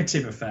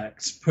negative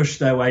effects pushed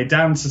their way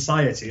down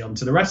society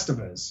onto the rest of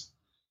us.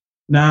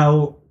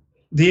 Now,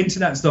 the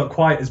internet's not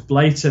quite as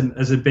blatant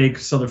as a big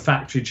sort of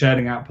factory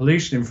churning out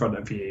pollution in front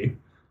of you,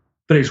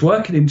 but it's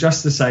working in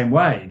just the same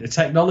way. The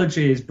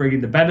technology is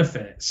bringing the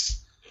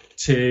benefits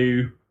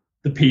to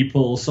the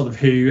people sort of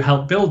who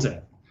helped build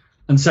it.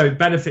 And so it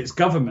benefits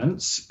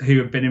governments who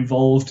have been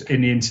involved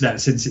in the internet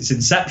since its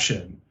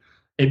inception.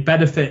 It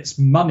benefits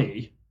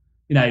money,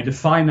 the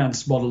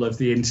finance model of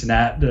the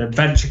internet, the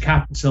venture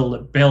capital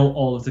that built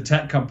all of the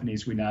tech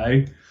companies we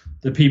know,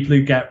 the people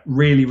who get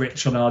really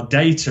rich on our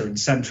data and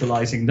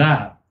centralizing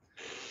that.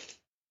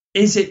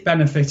 Is it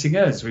benefiting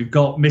us? We've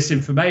got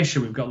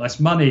misinformation, we've got less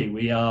money,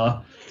 we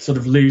are sort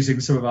of losing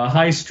some of our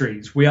high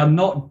streets. We are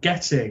not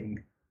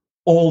getting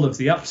all of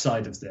the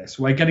upside of this.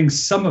 We're getting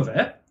some of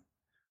it.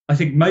 I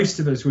think most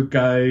of us would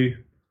go,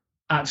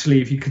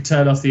 actually, if you could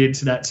turn off the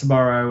internet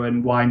tomorrow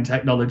and wind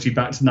technology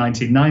back to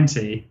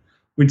 1990,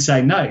 we'd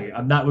say no,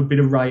 and that would be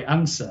the right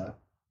answer.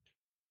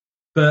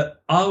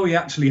 But are we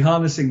actually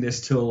harnessing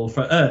this tool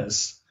for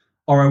us,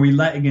 or are we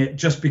letting it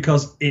just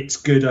because it's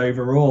good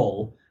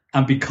overall,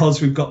 and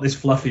because we've got this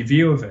fluffy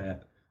view of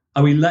it,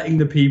 are we letting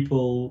the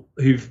people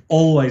who've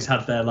always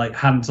had their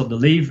hands on the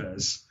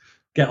levers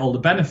get all the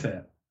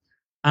benefit?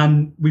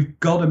 And we've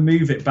got to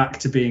move it back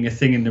to being a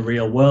thing in the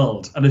real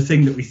world, and a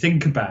thing that we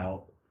think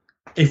about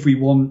if we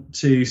want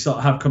to sort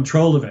of have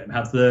control of it and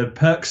have the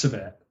perks of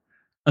it.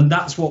 And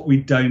that's what we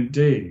don't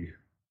do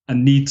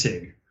and need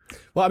to.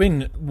 Well, I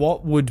mean,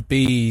 what would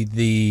be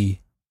the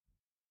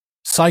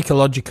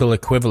psychological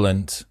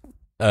equivalent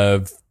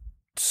of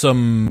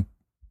some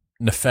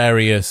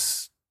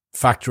nefarious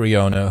factory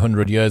owner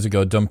 100 years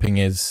ago dumping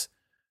his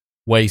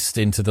waste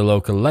into the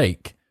local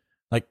lake?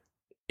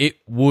 It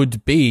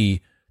would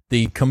be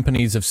the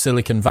companies of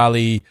Silicon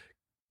Valley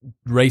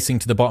racing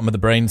to the bottom of the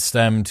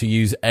brainstem to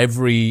use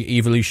every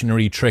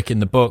evolutionary trick in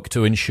the book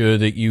to ensure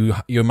that you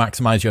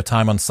maximize your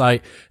time on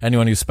site.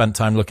 Anyone who's spent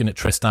time looking at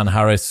Tristan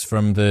Harris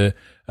from the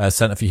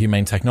Center for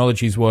Humane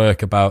Technology's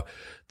work about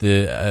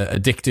the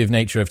addictive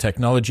nature of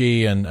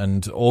technology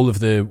and all of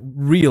the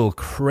real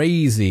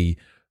crazy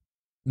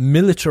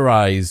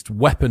militarized,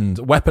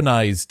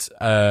 weaponized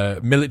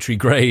military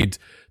grade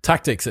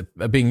tactics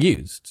are being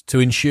used to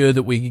ensure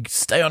that we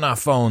stay on our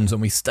phones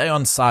and we stay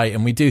on site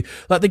and we do.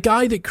 Like the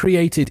guy that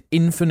created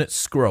Infinite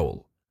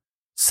Scroll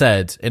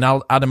said in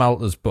Adam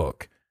Altler's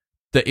book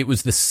that it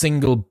was the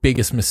single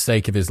biggest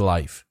mistake of his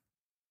life.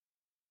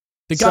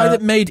 The guy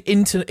that made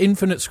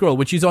Infinite Scroll,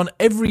 which is on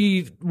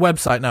every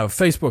website now,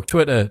 Facebook,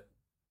 Twitter,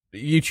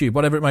 YouTube,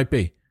 whatever it might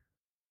be.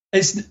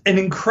 It's an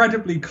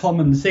incredibly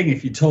common thing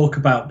if you talk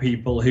about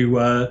people who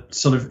were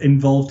sort of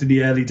involved in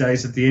the early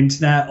days of the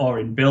internet or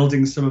in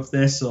building some of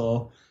this,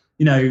 or,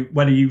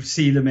 whether you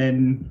see them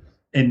in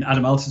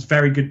Adam Alter's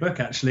very good book,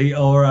 actually,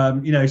 or,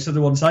 some of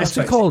the ones I spoke to.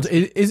 What's it called?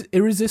 Is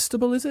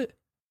Irresistible, is it?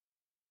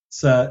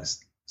 It's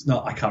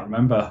not, I can't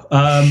remember.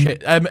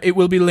 It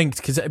will be linked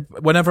because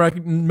whenever I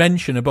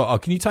mention a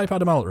book, can you type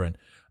Adam Alter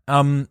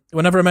in?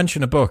 Whenever I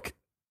mention a book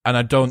and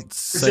I don't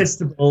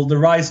Irresistible, The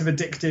Rise of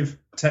Addictive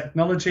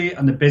Technology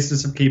and the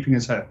Business of Keeping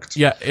Us Hooked.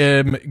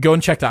 Yeah, go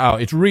and check that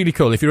out. It's really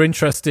cool. If you're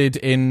interested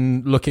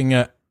in looking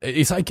at,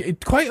 it's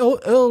quite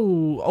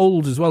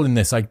old as well in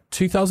this,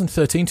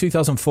 2013,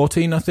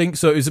 2014, I think.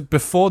 So it was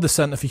before the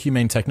Center for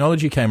Humane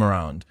Technology came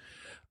around.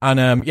 And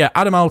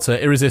Adam Alter,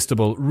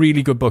 Irresistible,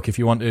 really good book if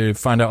you want to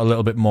find out a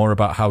little bit more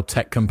about how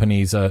tech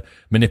companies are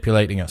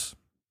manipulating us.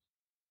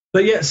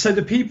 But yeah, so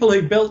the people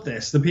who built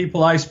this, the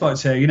people I spoke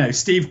to,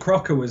 Steve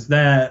Crocker was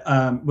there,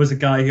 was a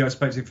guy who I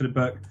spoke to for the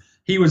book.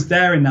 He was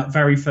there in that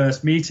very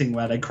first meeting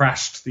where they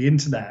crashed the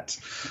internet,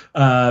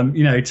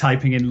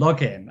 typing in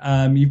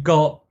login. You've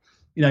got,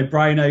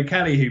 Brian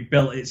O'Kelly who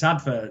built its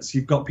adverts.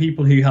 You've got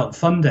people who helped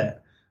fund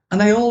it. And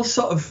they all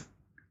sort of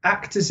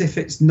act as if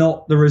it's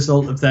not the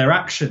result of their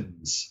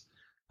actions.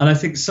 And I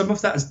think some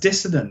of that is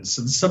dissonance,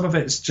 and some of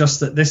it's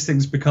just that this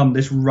thing's become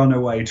this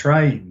runaway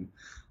train.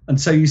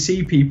 And so you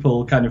see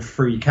people kind of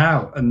freak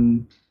out.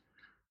 And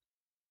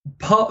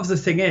part of the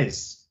thing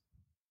is,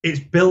 it's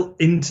built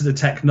into the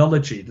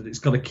technology that it's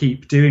got to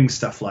keep doing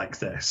stuff like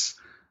this.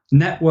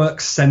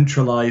 Networks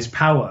centralize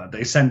power,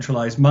 they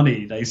centralize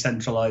money, they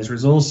centralize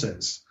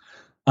resources.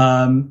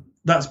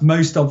 That's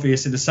most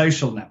obvious in a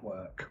social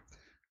network.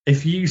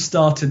 If you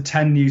started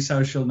 10 new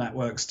social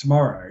networks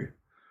tomorrow,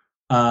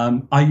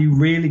 are you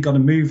really going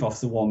to move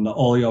off the one that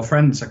all your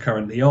friends are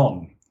currently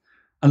on?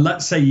 And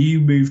let's say you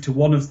move to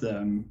one of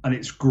them and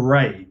it's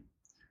great.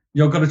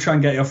 You're going to try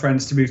and get your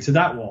friends to move to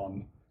that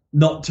one,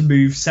 not to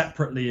move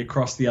separately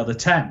across the other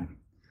 10.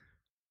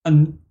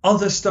 And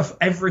other stuff,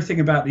 everything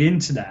about the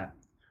internet,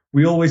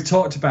 we always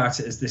talked about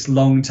it as this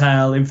long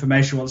tail.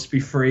 Information wants to be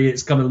free.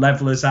 It's going to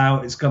level us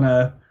out.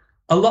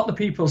 A lot of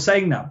people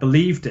saying that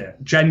believed it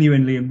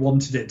genuinely and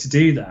wanted it to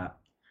do that.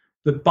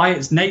 But by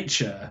its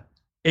nature,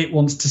 it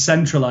wants to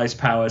centralize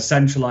power,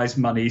 centralize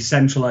money,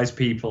 centralize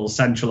people,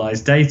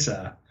 centralize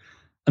data.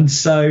 And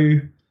so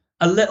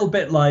a little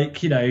bit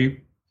like,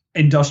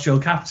 industrial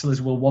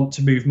capitalism will want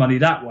to move money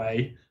that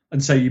way.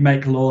 And so you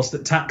make laws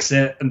that tax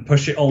it and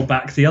push it all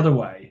back the other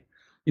way.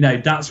 You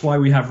know, that's why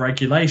we have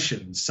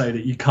regulations, so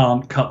that you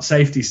can't cut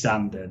safety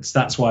standards.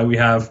 That's why we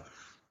have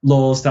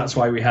laws. That's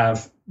why we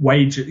have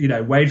wage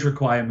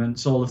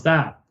requirements, all of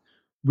that.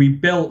 We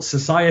built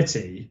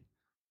society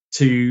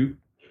to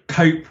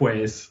cope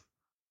with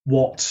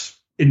what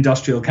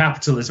industrial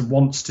capitalism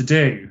wants to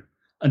do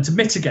and to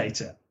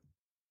mitigate it.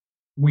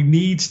 We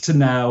need to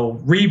now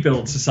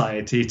rebuild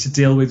society to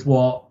deal with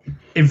what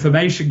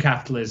information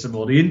capitalism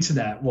or the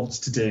internet wants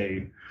to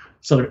do.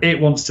 Sort of, it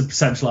wants to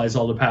centralize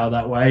all the power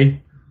that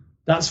way.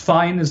 That's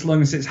fine as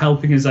long as it's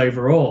helping us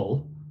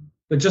overall.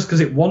 But just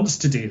because it wants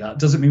to do that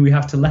doesn't mean we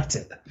have to let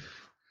it.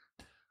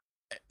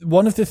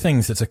 One of the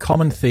things that's a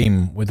common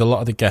theme with a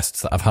lot of the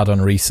guests that I've had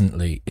on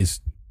recently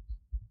is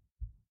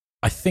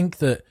I think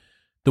that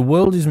the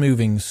world is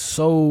moving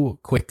so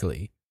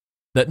quickly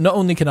that not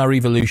only can our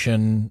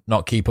evolution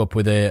not keep up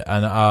with it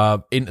and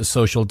our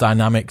intersocial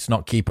dynamics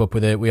not keep up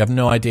with it, we have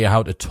no idea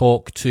how to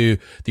talk to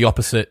the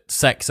opposite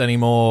sex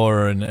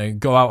anymore and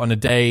go out on a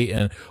date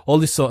and all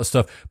this sort of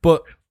stuff.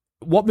 But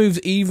what moves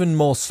even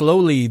more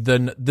slowly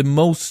than the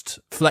most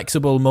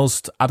flexible,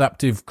 most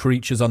adaptive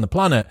creatures on the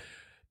planet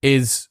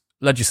is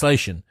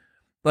legislation.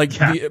 Like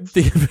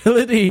the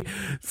ability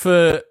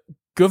for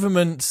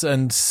governments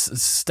and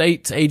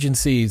state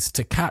agencies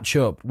to catch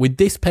up with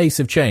this pace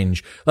of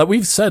change. Like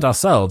we've said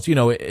ourselves, you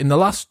know, in the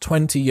last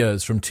 20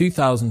 years, from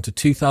 2000 to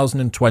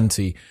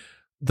 2020,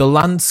 the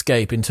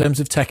landscape in terms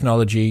of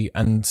technology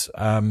and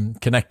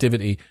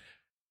connectivity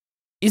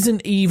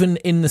isn't even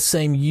in the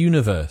same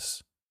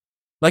universe.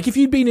 Like if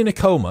you'd been in a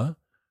coma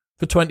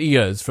for 20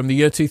 years, from the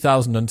year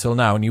 2000 until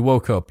now, and you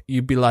woke up,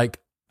 you'd be like,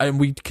 and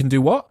we can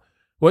do what?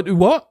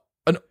 What?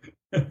 And,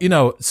 you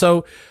know,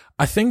 so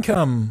I think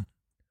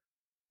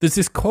there's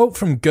this quote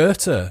from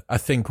Goethe, I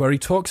think, where he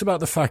talks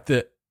about the fact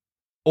that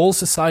all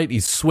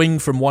societies swing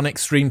from one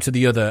extreme to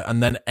the other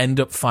and then end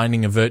up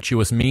finding a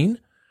virtuous mean.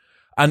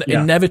 And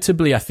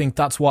inevitably, I think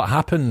that's what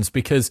happens,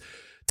 because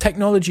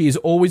technology is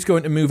always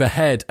going to move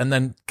ahead and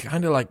then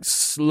kind of like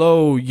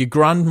slow your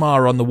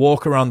grandma on the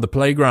walk around the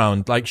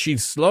playground. Like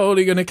she's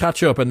slowly going to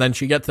catch up and then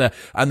she gets there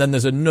and then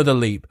there's another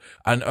leap.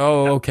 And,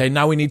 okay,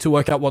 now we need to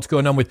work out what's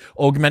going on with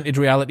augmented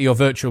reality or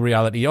virtual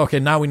reality. Okay,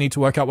 now we need to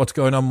work out what's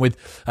going on with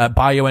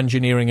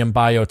bioengineering and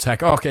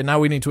biotech. Okay, now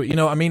we need to, you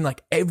know what I mean?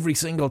 Like every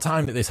single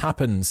time that this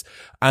happens.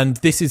 And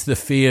this is the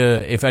fear,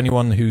 if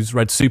anyone who's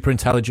read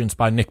Superintelligence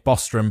by Nick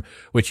Bostrom,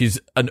 which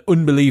is an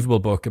unbelievable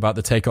book about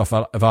the takeoff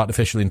of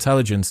artificial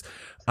intelligence,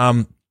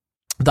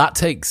 that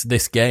takes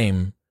this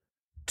game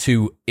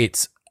to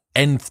its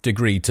nth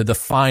degree, to the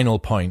final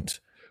point,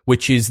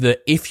 which is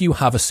that if you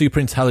have a super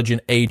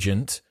intelligent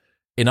agent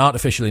in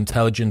artificial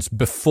intelligence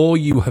before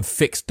you have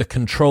fixed the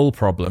control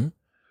problem,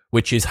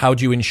 which is how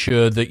do you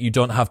ensure that you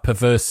don't have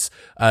perverse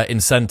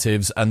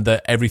incentives and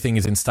that everything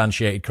is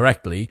instantiated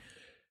correctly,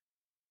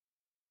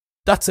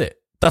 that's it.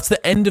 That's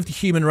the end of the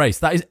human race.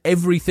 That is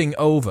everything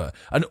over.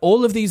 And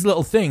all of these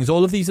little things,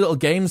 all of these little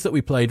games that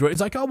we played, where it's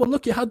like, oh, well,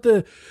 look, you had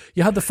the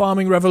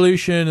farming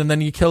revolution and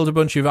then you killed a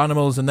bunch of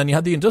animals, and then you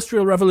had the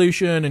industrial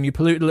revolution and you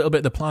polluted a little bit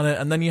of the planet,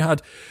 and then you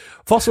had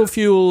fossil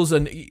fuels,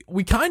 and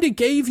we kind of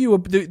gave you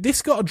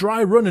this got a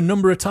dry run a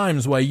number of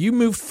times where you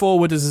moved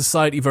forward as a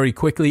society very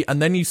quickly, and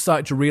then you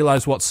started to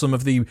realize what some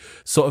of the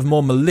sort of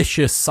more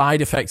malicious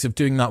side effects of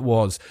doing that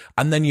was.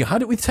 And then you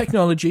had it with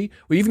technology.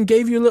 We even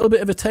gave you a little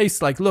bit of a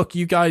taste, like, look,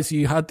 you guys,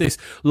 you had this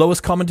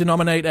lowest common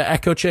denominator,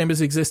 echo chambers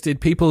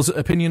existed, people's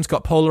opinions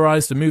got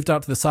polarized and moved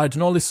out to the side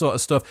and all this sort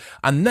of stuff.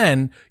 And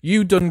then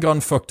you done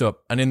gone fucked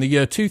up. And in the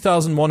year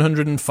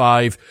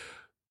 2105,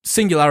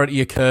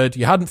 singularity occurred,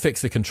 you hadn't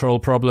fixed the control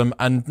problem,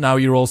 and now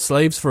you're all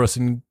slaves for us,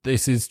 and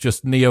this is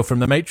just Neo from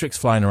the Matrix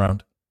flying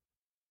around.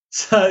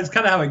 So it's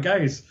kind of how it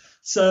goes.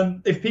 So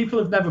if people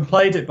have never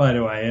played it, by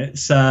the way,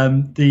 it's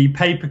the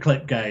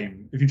paperclip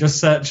game. If you just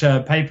search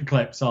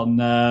paperclips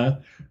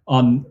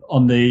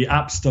on the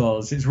app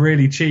stores, it's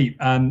really cheap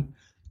and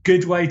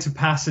good way to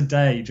pass a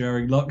day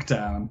during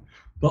lockdown,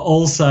 but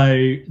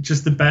also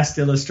just the best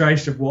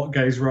illustration of what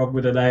goes wrong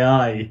with an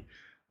AI.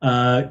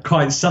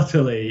 Quite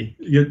subtly,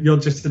 you're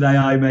just an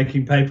AI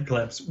making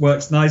paperclips.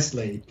 Works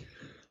nicely.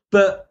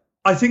 But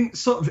I think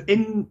sort of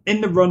in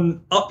the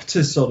run up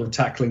to sort of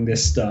tackling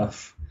this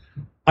stuff,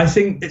 I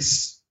think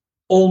it's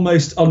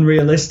almost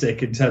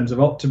unrealistic in terms of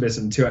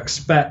optimism to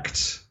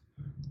expect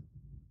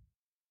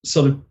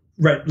sort of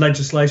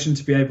legislation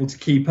to be able to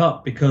keep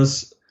up,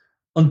 because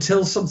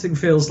until something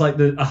feels like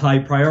a high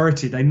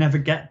priority, they never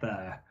get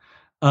there.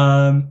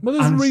 Well,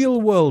 there's real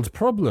world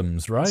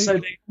problems, right? So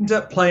they end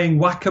up playing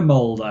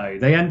whack-a-mole, though.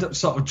 They end up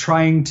sort of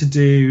trying to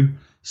do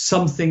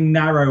something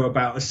narrow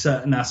about a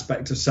certain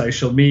aspect of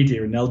social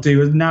media, and they'll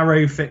do a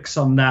narrow fix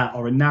on that,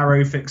 or a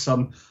narrow fix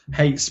on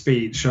hate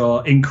speech,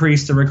 or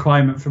increase the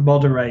requirement for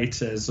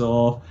moderators,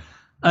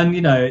 and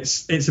you know,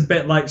 it's a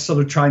bit like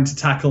sort of trying to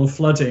tackle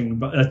flooding,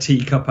 but a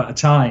teacup at a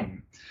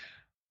time.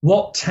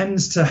 What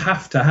tends to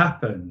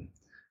happen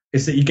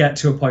is that you get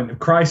to a point of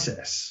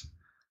crisis,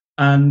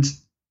 and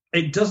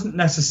it doesn't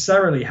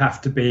necessarily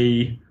have to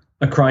be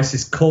a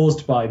crisis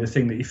caused by the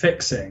thing that you're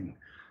fixing,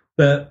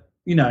 but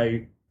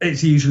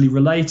it's usually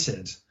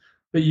related.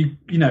 But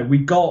we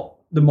got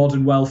the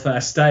modern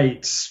welfare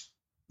state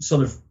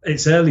sort of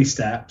its early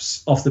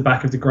steps off the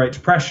back of the Great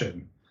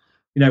Depression.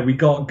 We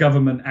got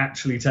government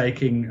actually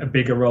taking a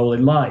bigger role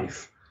in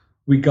life.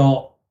 We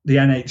got the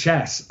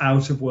NHS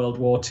out of World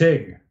War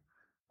II.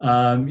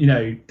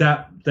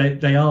 That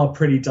they are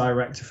pretty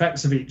direct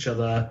effects of each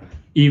other,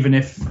 even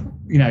if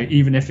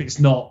it's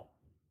not,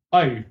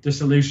 the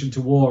solution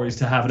to war is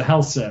to have a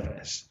health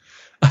service.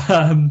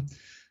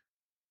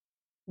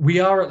 We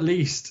are at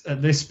least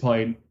at this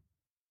point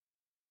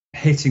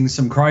hitting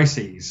some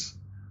crises,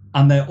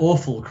 and they're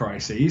awful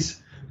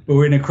crises. But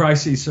we're in a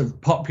crisis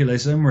of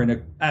populism.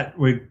 We're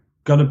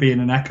going to be in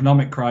an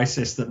economic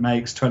crisis that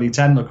makes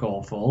 2010 look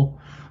awful.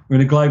 We're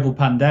in a global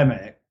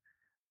pandemic.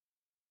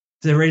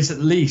 There is at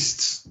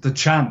least the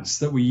chance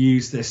that we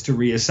use this to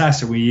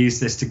reassess, and we use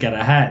this to get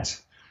ahead.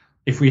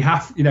 If we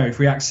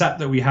accept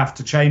that we have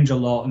to change a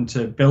lot and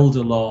to build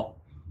a lot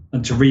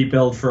and to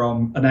rebuild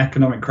from an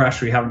economic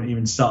crash we haven't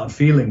even started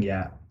feeling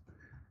yet,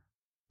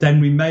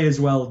 then we may as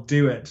well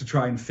do it to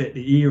try and fit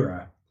the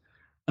era.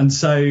 And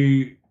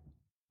so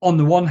on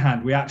the one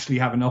hand, we actually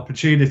have an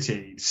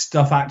opportunity.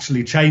 Stuff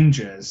actually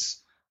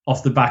changes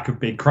off the back of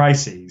big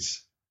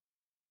crises.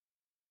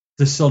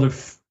 The sort of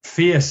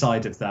fear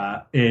side of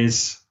that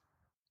is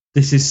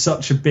this is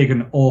such a big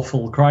and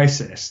awful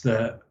crisis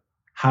that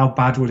how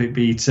bad would it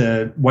be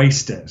to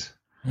waste it?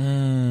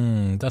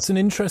 That's an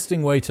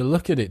interesting way to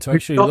look at it, to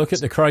actually look at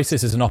the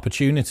crisis as an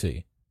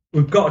opportunity.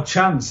 We've got a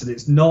chance, and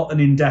it's not an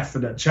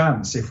indefinite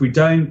chance. If we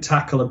don't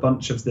tackle a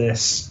bunch of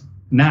this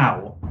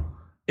now,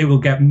 it will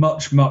get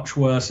much, much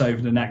worse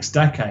over the next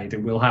decade,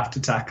 and we'll have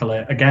to tackle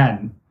it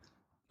again.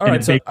 All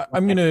right, so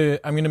I'm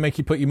gonna make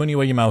you put your money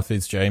where your mouth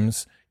is,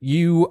 James.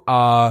 You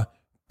are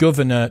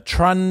governor,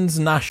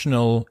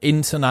 transnational,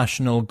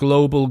 international,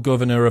 global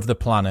governor of the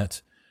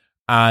planet,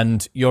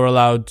 and you're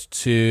allowed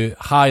to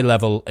high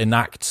level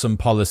enact some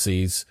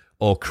policies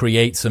or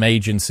create some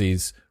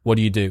agencies. What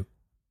do you do?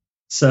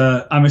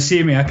 So I'm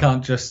assuming I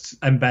can't just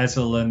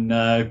embezzle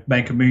and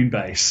make a moon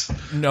base.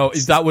 No,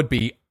 that would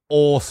be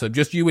awesome.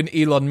 Just you and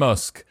Elon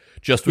Musk,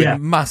 just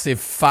with massive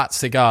fat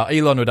cigar.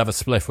 Elon would have a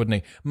spliff, wouldn't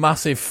he?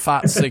 Massive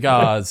fat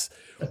cigars,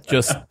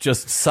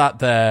 just sat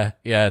there.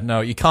 Yeah,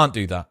 no, you can't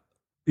do that.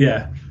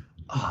 Yeah.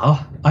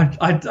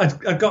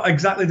 I got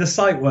exactly the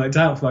site worked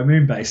out for my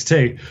moon base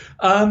too.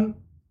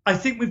 I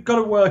think we've got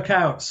to work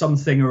out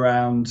something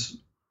around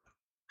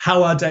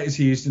how our data is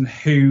used and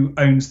who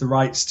owns the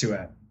rights to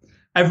it.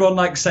 Everyone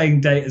likes saying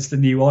data's the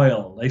new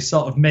oil. They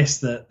sort of miss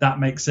that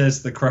makes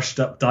us the crushed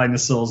up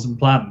dinosaurs and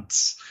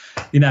plants.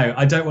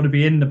 I don't want to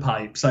be in the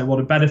pipes. I want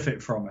to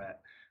benefit from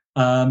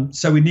it.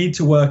 So we need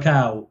to work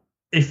out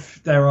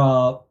if there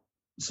are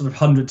sort of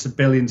hundreds of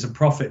billions of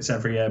profits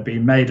every year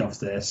being made off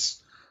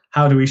this,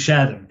 how do we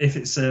share them? If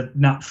it's a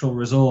natural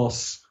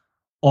resource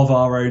of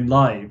our own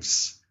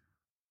lives,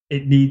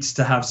 it needs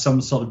to have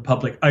some sort of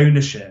public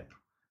ownership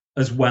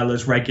as well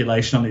as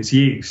regulation on its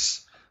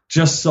use.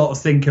 Just sort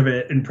of think of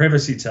it in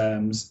privacy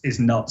terms is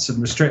nuts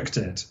and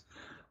restricted.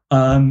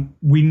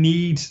 We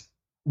need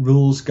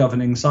rules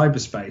governing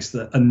cyberspace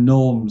and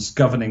norms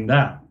governing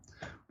that.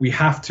 We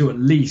have to at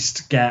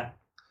least get,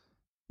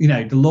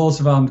 the laws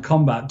of armed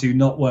combat do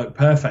not work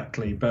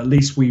perfectly, but at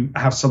least we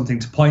have something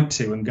to point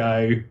to and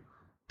go,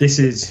 this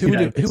is... Who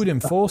would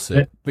enforce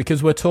it?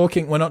 Because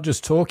we're not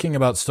just talking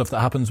about stuff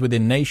that happens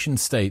within nation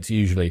states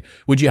usually.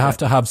 Would you have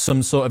to have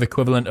some sort of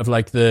equivalent of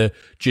like the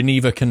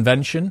Geneva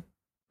Convention?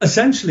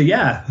 Essentially,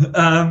 yeah.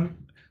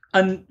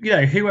 And,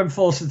 who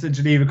enforces the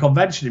Geneva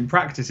Convention in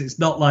practice? It's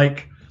not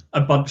like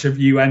a bunch of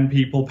UN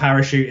people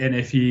parachute in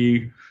if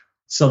you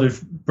sort of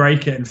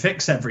break it and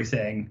fix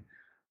everything.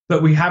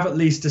 But we have at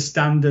least a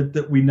standard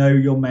that we know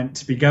you're meant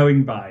to be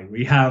going by.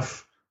 We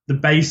have the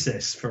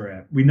basis for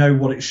it. We know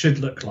what it should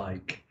look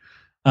like.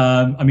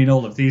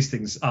 All of these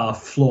things are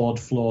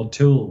flawed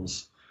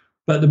tools.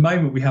 But at the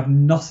moment, we have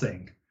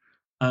nothing.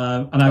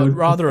 And I would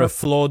rather a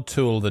flawed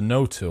tool than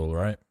no tool,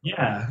 right?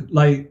 Yeah,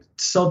 like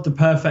sod the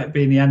perfect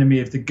being the enemy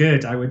of the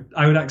good. I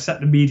would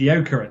accept the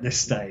mediocre at this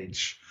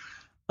stage.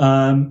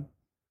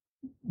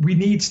 We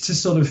need to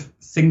sort of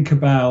think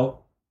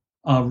about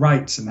our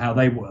rights and how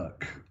they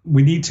work.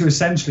 We need to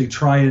essentially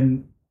try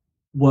and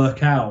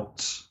work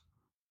out,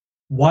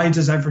 why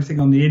does everything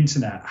on the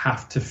internet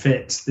have to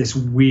fit this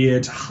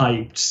weird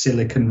hyped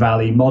Silicon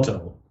Valley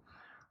model?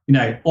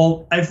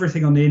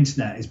 Everything on the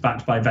internet is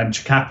backed by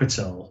venture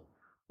capital,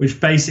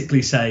 which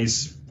basically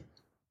says,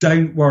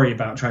 don't worry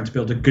about trying to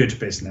build a good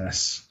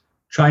business.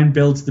 Try and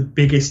build the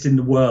biggest in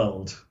the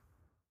world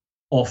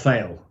or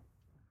fail.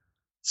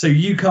 So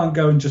you can't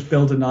go and just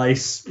build a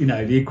nice,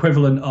 the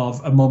equivalent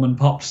of a mom and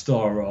pop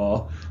store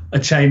or a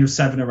chain of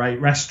 7 or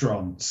 8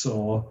 restaurants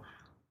or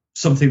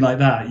something like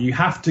that. You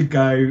have to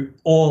go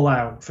all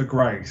out for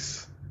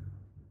growth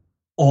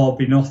or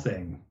be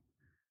nothing.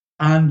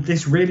 And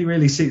this really,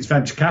 really suits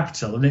venture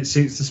capital, and it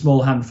suits the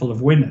small handful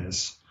of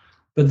winners.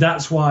 But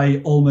that's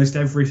why almost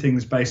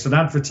everything's based on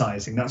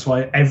advertising. That's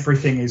why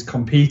everything is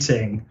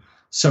competing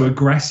so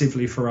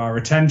aggressively for our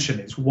attention.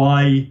 It's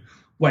why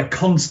we're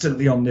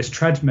constantly on this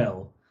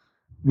treadmill.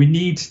 We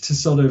need to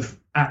sort of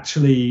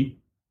actually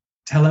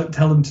tell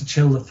them to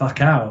chill the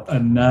fuck out.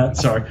 And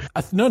sorry.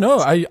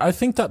 I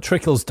think that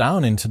trickles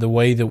down into the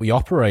way that we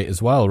operate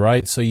as well,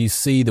 right? So you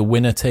see the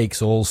winner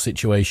takes all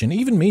situation.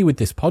 Even me with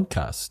this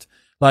podcast,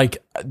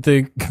 like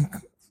the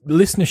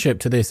listenership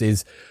to this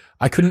is,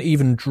 I couldn't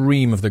even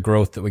dream of the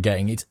growth that we're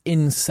getting. It's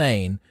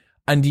insane.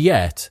 And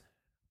yet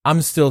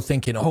I'm still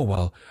thinking, oh,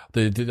 well,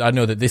 I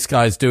know that this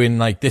guy's doing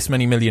like this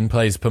many million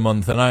plays per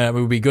month, and it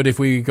would be good if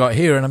we got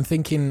here. And I'm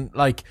thinking,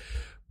 like,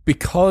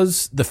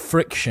 because the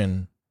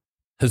friction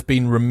has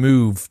been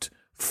removed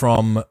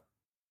from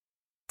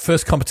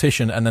first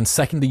competition, and then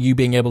secondly, you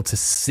being able to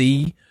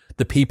see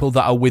the people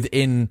that are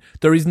within,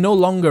 there is no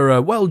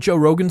longer well, Joe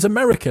Rogan's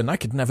American, I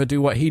could never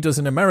do what he does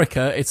in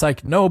America. It's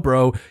like, no,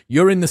 bro,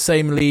 you're in the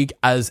same league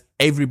as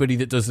everybody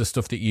that does the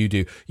stuff that you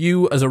do.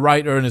 You as a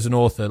writer and as an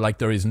author, like,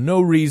 there is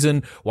no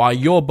reason why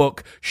your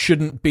book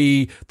shouldn't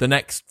be the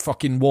next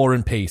fucking War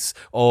and Peace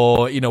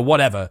or, you know,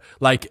 whatever.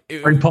 Like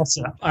Harry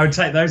Potter, I would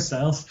take those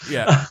sales.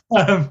 Yeah.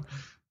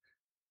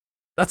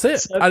 That's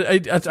it. So, I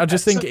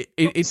just think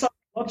it's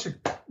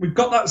we've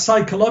got that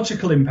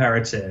psychological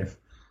imperative.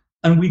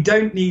 And we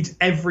don't need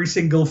every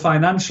single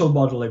financial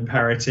model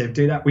imperative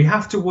do that. We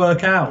have to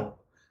work out,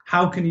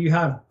 how can you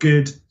have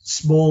good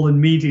small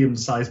and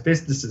medium-sized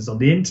businesses on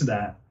the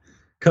internet?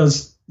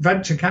 Because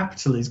venture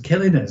capital is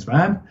killing us,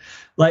 man.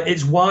 Like,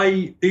 it's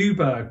why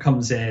Uber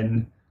comes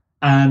in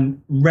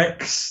and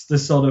wrecks the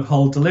sort of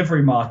whole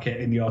delivery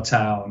market in your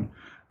town.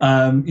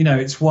 You know,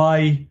 it's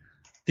why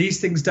these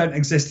things don't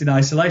exist in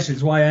isolation.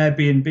 It's why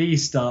Airbnb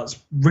starts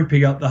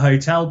ripping up the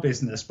hotel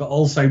business, but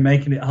also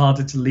making it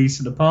harder to lease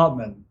an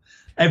apartment.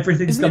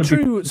 Everything's going to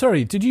be true.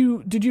 Sorry, did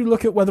you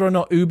look at whether or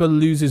not Uber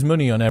loses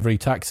money on every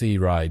taxi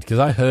ride? Because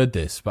I heard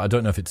this, but I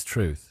don't know if it's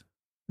truth.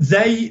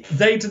 They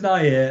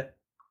deny it.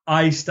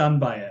 I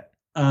stand by it.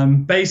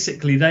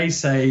 Basically, they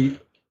say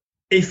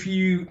if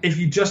you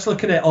just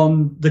look at it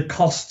on the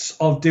costs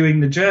of doing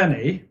the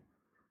journey,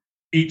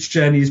 each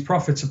journey is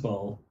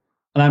profitable.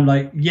 And I'm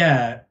like,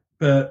 yeah,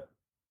 but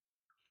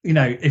you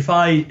know, if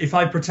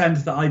I pretend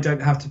that I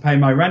don't have to pay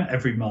my rent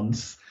every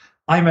month,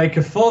 I make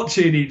a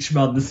fortune each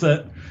month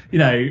that, you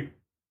know,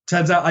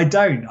 turns out I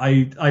don't.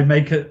 I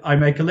make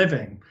a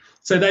living.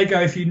 So they go,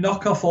 if you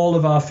knock off all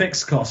of our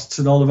fixed costs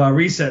and all of our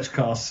research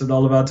costs and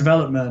all of our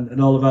development and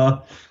all of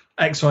our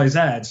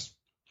XYZ,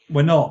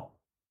 we're not.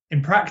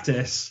 In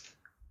practice,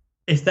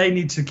 if they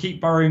need to keep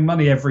borrowing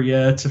money every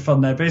year to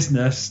fund their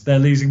business, they're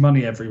losing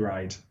money every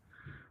ride.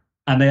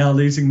 And they are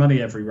losing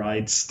money every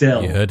ride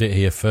still. You heard it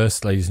here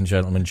first, ladies and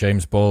gentlemen.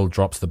 James Ball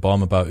drops the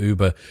bomb about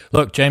Uber.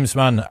 Look, James,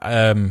 man,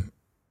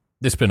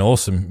 this has been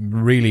awesome.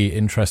 Really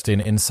interesting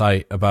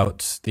insight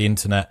about the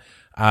internet.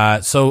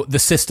 So the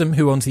system,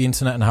 who owns the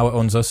internet and how it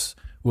owns us,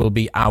 will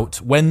be out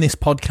when this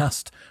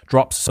podcast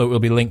drops. So it will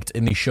be linked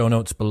in the show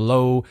notes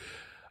below.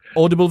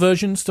 Audible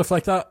version, stuff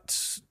like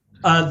that.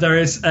 There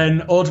is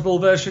an Audible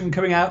version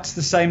coming out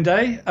the same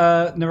day,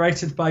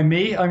 narrated by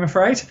me, I'm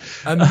afraid.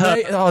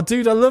 Oh,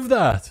 dude, I love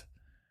that.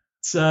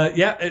 So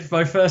yeah, it's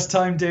my first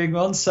time doing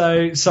one.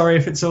 So sorry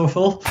if it's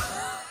awful.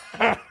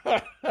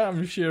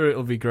 I'm sure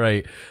it'll be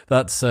great.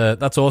 That's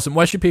awesome.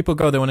 Where should people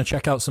go? They want to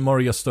check out some more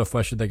of your stuff.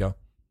 Where should they go?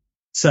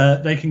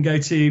 So they can go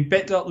to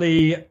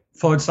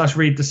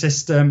bit.ly/read the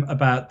system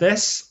about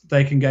this.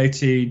 They can go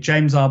to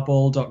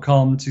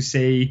jamesrball.com to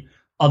see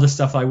other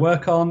stuff I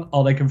work on,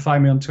 or they can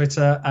find me on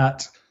Twitter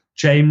at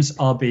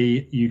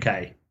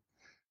JamesRBUK.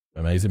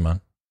 Amazing,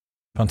 man.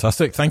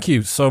 Fantastic. Thank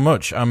you so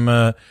much. I'm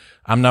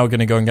now going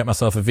to go and get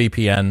myself a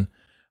VPN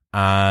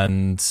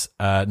and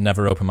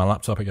never open my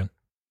laptop again.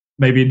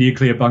 Maybe a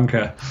nuclear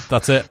bunker.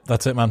 That's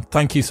it, man.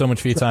 Thank you so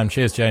much for your time.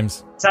 Cheers,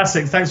 James.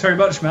 Fantastic. Thanks very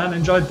much, man.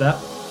 Enjoyed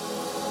that.